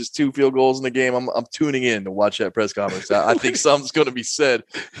kicker misses 2 field goals in the game. I'm tuning in to watch that press conference. I think something's going to be said.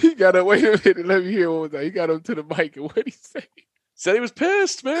 He got to wait a minute. Let me hear what was that. He got up to the mic and what he say? Said he was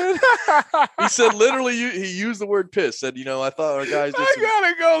pissed, man. He said literally he used the word pissed. Said, I thought our guys did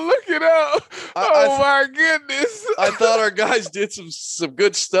gotta go look it up. My goodness. I thought our guys did some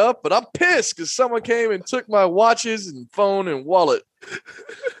good stuff, but I'm pissed because someone came and took my watches and phone and wallet.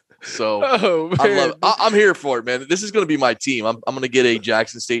 So I'm here for it, man. This is going to be my team. I'm going to get a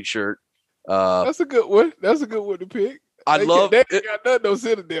Jackson State shirt. That's a good one. That's a good one to pick. They got nothing on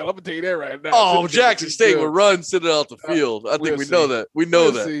Citadel. I'm gonna tell you that right now. Oh, Jackson State will run Citadel off the field. I think we know that. We know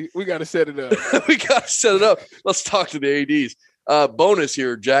that. See. We got to set it up. We got to set it up. Let's talk to the ADs. Bonus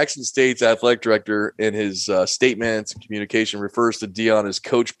here: Jackson State's athletic director in his statements and communication refers to Dion as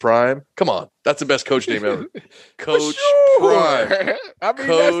Coach Prime. Come on, that's the best coach name ever. Coach Prime. I mean,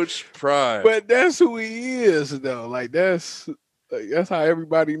 Coach Prime. But that's who he is, though. Like that's how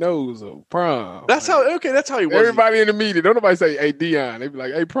everybody knows him. Prime. That's how he was. Everybody in the media. Don't nobody say, "Hey, Dion." They be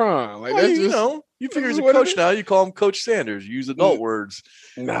like, "Hey, Prime." Like that's you figure he's a coach now. You call him Coach Sanders. You use adult words.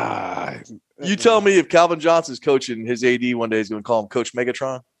 Nah. You tell me if Calvin Johnson's coaching, his AD one day is going to call him Coach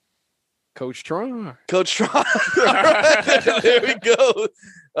Megatron. Coach Tron. Coach Tron. There we go.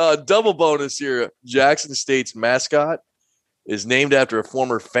 Double bonus here. Jackson State's mascot is named after a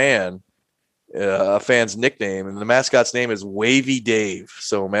former fan. A fan's nickname, and the mascot's name is Wavy Dave.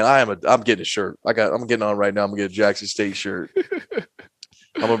 So, man, I'm getting a shirt. I'm getting on right now. I'm gonna get a Jackson State shirt.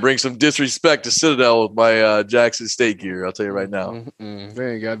 I'm gonna bring some disrespect to Citadel with my Jackson State gear. I'll tell you right now.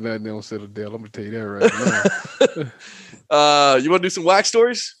 They ain't got nothing on Citadel. I'm gonna tell you that right now. You want to do some whack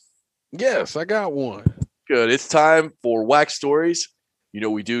stories? Yes, I got one. Good. It's time for whack stories.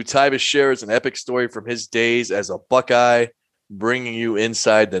 We do. Tybus shares an epic story from his days as a Buckeye, bringing you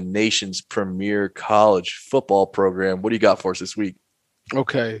inside the nation's premier college football program. What do you got for us this week?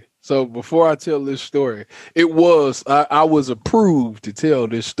 Okay, so before I tell this story, I was approved to tell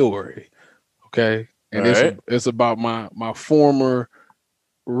this story Okay, All and right. it's about my former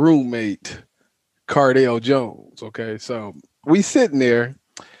roommate Cardell Jones. Okay, so we sitting there,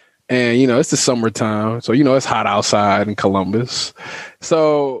 and it's the summertime, so it's hot outside in Columbus.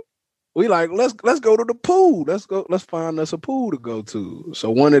 So we like let's go to the pool. Let's find us a pool to go to. So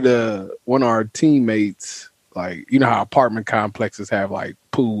one of our teammates, like how apartment complexes have like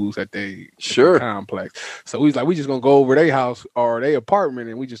pools at they Sure. complex. So he's like, we just gonna go over their house or their apartment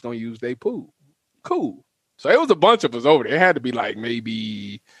and we just gonna use their pool. Cool. So it was a bunch of us over there. It had to be like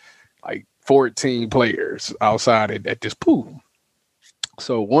maybe like 14 players outside at this pool.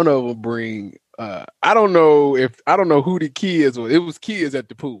 So one of them bring I don't know who the kids were. It was kids at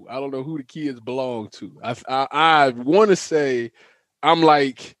the pool. I don't know who the kids belonged to. I want to say I'm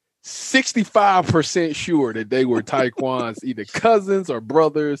like 65% sure that they were Taekwon's either cousins or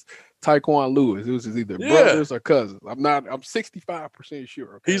brothers. Taekwon Lewis. It was either brothers or cousins. I'm 65%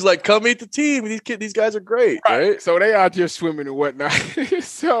 sure. Okay? He's like, come meet the team. These guys are great, right? So they out there swimming and whatnot.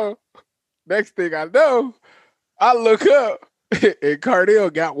 So next thing I know, I look up and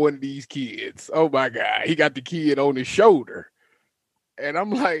Cardell got one of these kids. Oh my God. He got the kid on his shoulder. And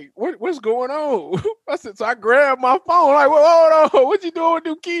I'm like, what's going on? So I grabbed my phone, like, well, hold on, what you doing with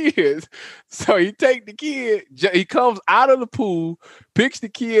them kids? So he take the kid, he comes out of the pool, picks the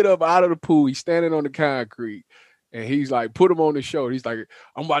kid up out of the pool. He's standing on the concrete. And he's like, put him on the shoulder. He's like,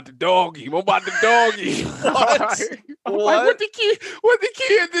 I'm about to dog him. I'm about to dog him. What? I'm like, what the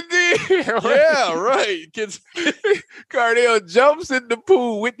kids did? Yeah, right. Kids. Cardell jumps in the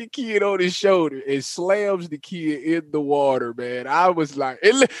pool with the kid on his shoulder and slams the kid in the water, man. I was like,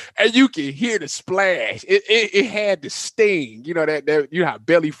 and you can hear the splash. It had the sting. You know that how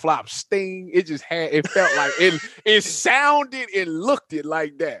belly flop sting. It felt like it sounded and looked it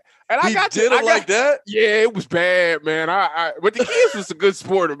like that. And I did it like that. Yeah, it was bad, man. But the kids was a good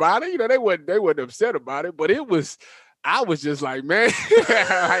sport about it. They wasn't upset about it. But I was just like, man,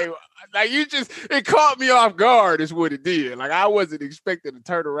 it caught me off guard. Is what it did. Like I wasn't expecting to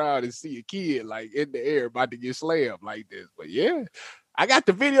turn around and see a kid like in the air about to get slammed like this. But yeah. I got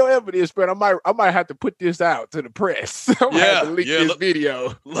the video evidence, but I might have to put this out to the press. I might have to leak this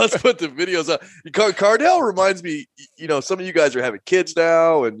video. Let's put the videos out. Cardell reminds me, some of you guys are having kids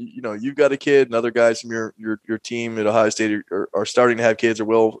now, and you've got a kid, and other guys from your team at Ohio State are starting to have kids or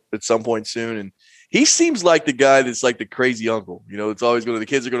will at some point soon. And he seems like the guy that's like the crazy uncle. It's always the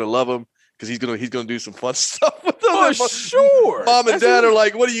kids are going to love him because he's going to do some fun stuff with them. For sure. Mom and dad are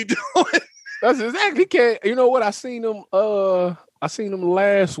like, "What are you doing?" That's exactly. You know what? I seen him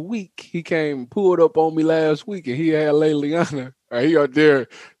last week. He pulled up on me last week, and he had Leliana. He out there,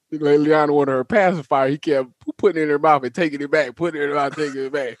 Leliana wanted her pacifier. He kept putting it in her mouth and taking it back, putting it in her mouth, taking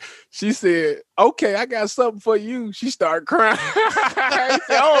it back. She said, "Okay, I got something for you." She started crying. He said,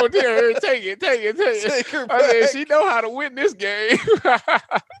 "Oh, dear, take it." Take her back. I said, she know how to win this game.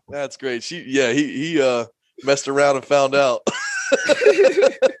 That's great. He messed around and found out.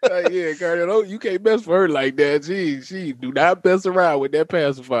 Yeah, Cardell, you can't mess with her like that. She do not mess around with that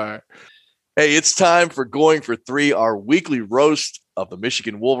pacifier. Hey, it's time for Going for Three, our weekly roast of the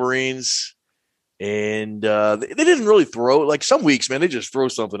Michigan Wolverines. And they didn't really throw, like some weeks, man, they just throw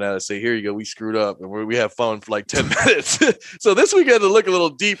something at us, say, here you go, we screwed up, and we have fun for like 10 minutes. So this week we had to look a little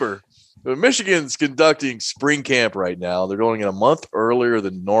deeper. Michigan's conducting spring camp right now. They're going in a month earlier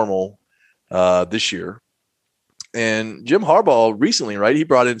than normal this year. And Jim Harbaugh recently, right, he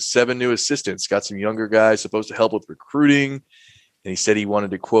brought in 7 new assistants, got some younger guys supposed to help with recruiting. And he said he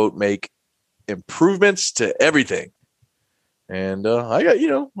wanted to, quote, make improvements to everything. And I got,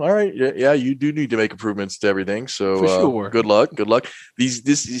 all right, yeah, you do need to make improvements to everything. So for sure. Good luck.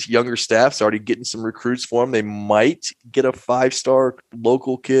 These younger staff's already getting some recruits for them. They might get a 5-star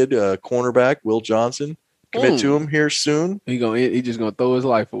local kid, cornerback, Will Johnson. Commit to him here soon. He just gonna throw his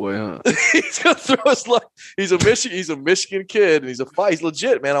life away, huh? He's gonna throw his life. He's a Michigan kid, and he's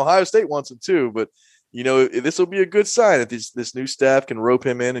legit, man. Ohio State wants him too, but this will be a good sign if this new staff can rope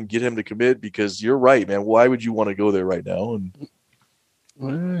him in and get him to commit. Because you're right, man. Why would you want to go there right now?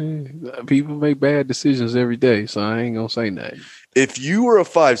 And people make bad decisions every day, so I ain't gonna say nothing. If you were a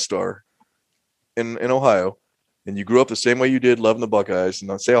 5-star in Ohio, and you grew up the same way you did, loving the Buckeyes,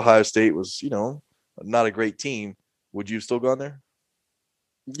 and say Ohio State was, not a great team, would you have still gone there?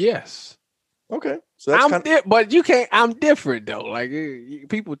 Yes. Okay. So that's but you can't. I'm different though. Like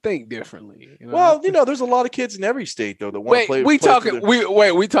people think differently. Well, there's a lot of kids in every state though that want to play. We talking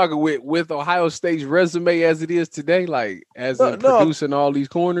with Ohio State's resume as it is today, like producing all these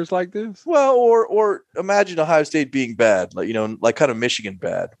corners like this. Well, or imagine Ohio State being bad, like kind of Michigan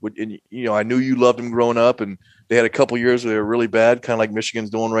bad. And I knew you loved them growing up, and they had a couple years where they were really bad, kind of like Michigan's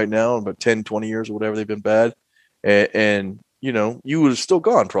doing right now, about 10, 20 years or whatever they've been bad, and you would have still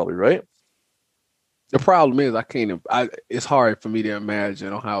gone probably, right? The problem is it's hard for me to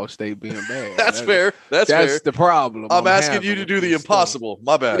imagine Ohio State being bad. That's fair. That's fair. The problem. I'm asking you to do the impossible. Stuff.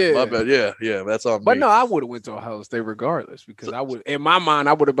 My bad. Yeah. My bad. Yeah. That's on me. But no, I would have went to Ohio State regardless because in my mind,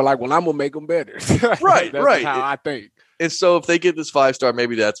 I would have been like, well, I'm going to make them better. Right. That's how I think. And so if they get this 5-star,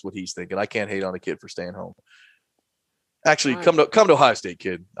 maybe that's what he's thinking. I can't hate on a kid for staying home. Actually, come to Ohio State,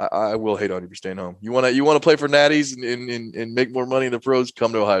 kid. I will hate on you for staying home. You want to play for Natties and make more money in the pros?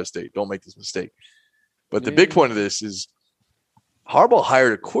 Come to Ohio State. Don't make this mistake. But the big point of this is Harbaugh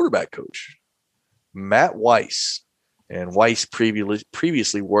hired a quarterback coach, Matt Weiss. And Weiss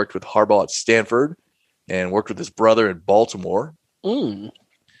previously worked with Harbaugh at Stanford and worked with his brother in Baltimore.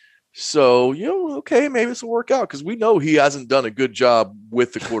 So, okay, maybe this will work out because we know he hasn't done a good job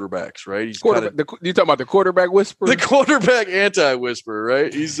with the quarterbacks, right? He's you talking about the quarterback whisperer? The quarterback anti-whisperer,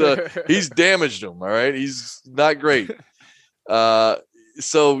 right? He's damaged him, all right? He's not great.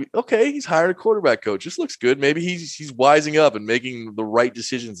 So, okay, he's hired a quarterback coach. This looks good. Maybe he's wising up and making the right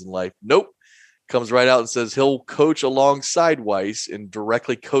decisions in life. Nope. Comes right out and says he'll coach alongside Weiss and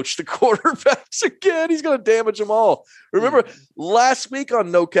directly coach the quarterbacks again. He's going to damage them all. Remember, last week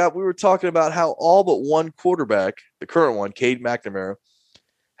on No Cap, we were talking about how all but one quarterback, the current one, Cade McNamara,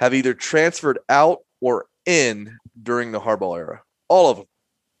 have either transferred out or in during the Harbaugh era. All of them.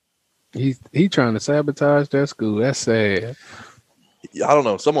 He's trying to sabotage that school. That's sad. I don't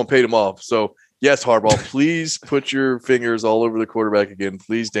know. Someone paid him off. So, yes, Harbaugh, please put your fingers all over the quarterback again.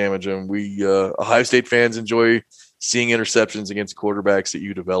 Please damage him. We Ohio State fans enjoy seeing interceptions against quarterbacks that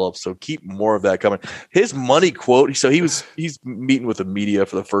you develop. So keep more of that coming. His money quote. So he's meeting with the media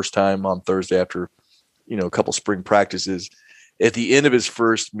for the first time on Thursday after a couple spring practices. At the end of his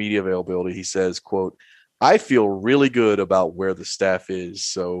first media availability, he says, "quote I feel really good about where the staff is.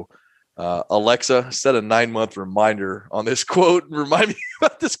 So." Alexa, set a 9-month reminder on this quote and remind me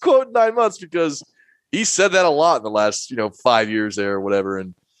about this quote in 9 months because he said that a lot in the last, 5 years there or whatever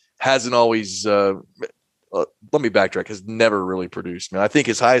and hasn't always, let me backtrack, has never really produced. Man, I think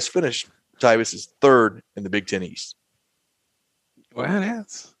his highest finish, Tyvus, is 3rd in the Big Ten East. Well,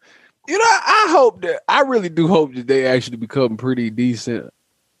 that's, I really do hope that they actually become pretty decent.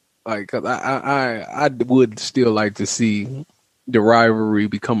 Like, cause I would still like to see the rivalry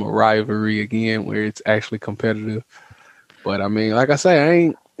become a rivalry again where it's actually competitive. But I mean, like I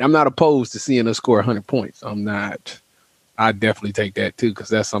say, I'm not opposed to seeing us score 100 points. I'm not. I definitely take that too because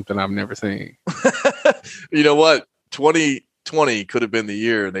that's something I've never seen. You know what? 2020 could have been the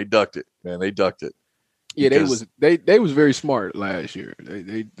year and they ducked it, man. They ducked it. Yeah, they was very smart last year.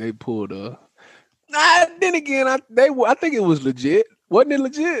 They pulled a. Then again, I think it was legit. Wasn't it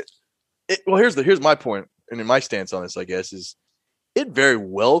legit? Well, here's my point, and my stance on this, I guess, is it very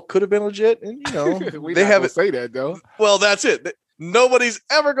well could have been legit, and they haven't say that though. Well, that's it. Nobody's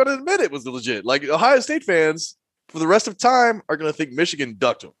ever going to admit it was legit. Like Ohio State fans, for the rest of time, are going to think Michigan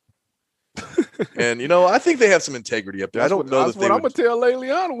ducked them. And I think they have some integrity up there. That's I'm going to tell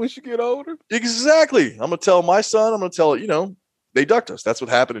Leliana when she get older. Exactly. I'm going to tell my son. I'm going to tell they ducked us. That's what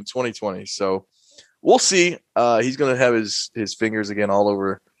happened in 2020. So we'll see. He's going to have his fingers again all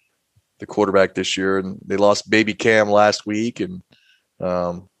over the quarterback this year, and they lost baby Cam last week, and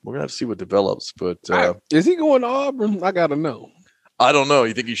we're gonna have to see what develops. But is he going to Auburn? I gotta know. I don't know.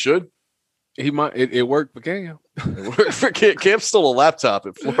 You think he should? He might. It worked for Cam. It worked for Cam. Cam stole a laptop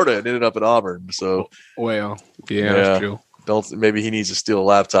at Florida and ended up at Auburn. So, well, yeah, that's true. Maybe he needs to steal a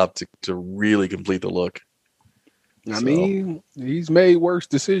laptop to really complete the look. I mean, he's made worse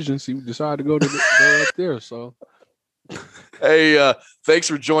decisions. He decided to go up there. So. Hey, thanks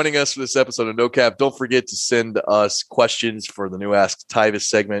for joining us for this episode of No Cap. Don't forget to send us questions for the new Ask Tyvus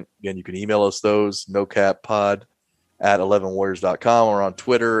segment. Again, you can email us those, nocappod@11warriors.com, or on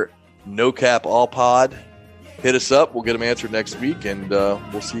Twitter, nocapallpod. Hit us up. We'll get them answered next week, and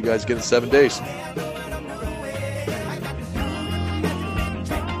we'll see you guys again in 7 days.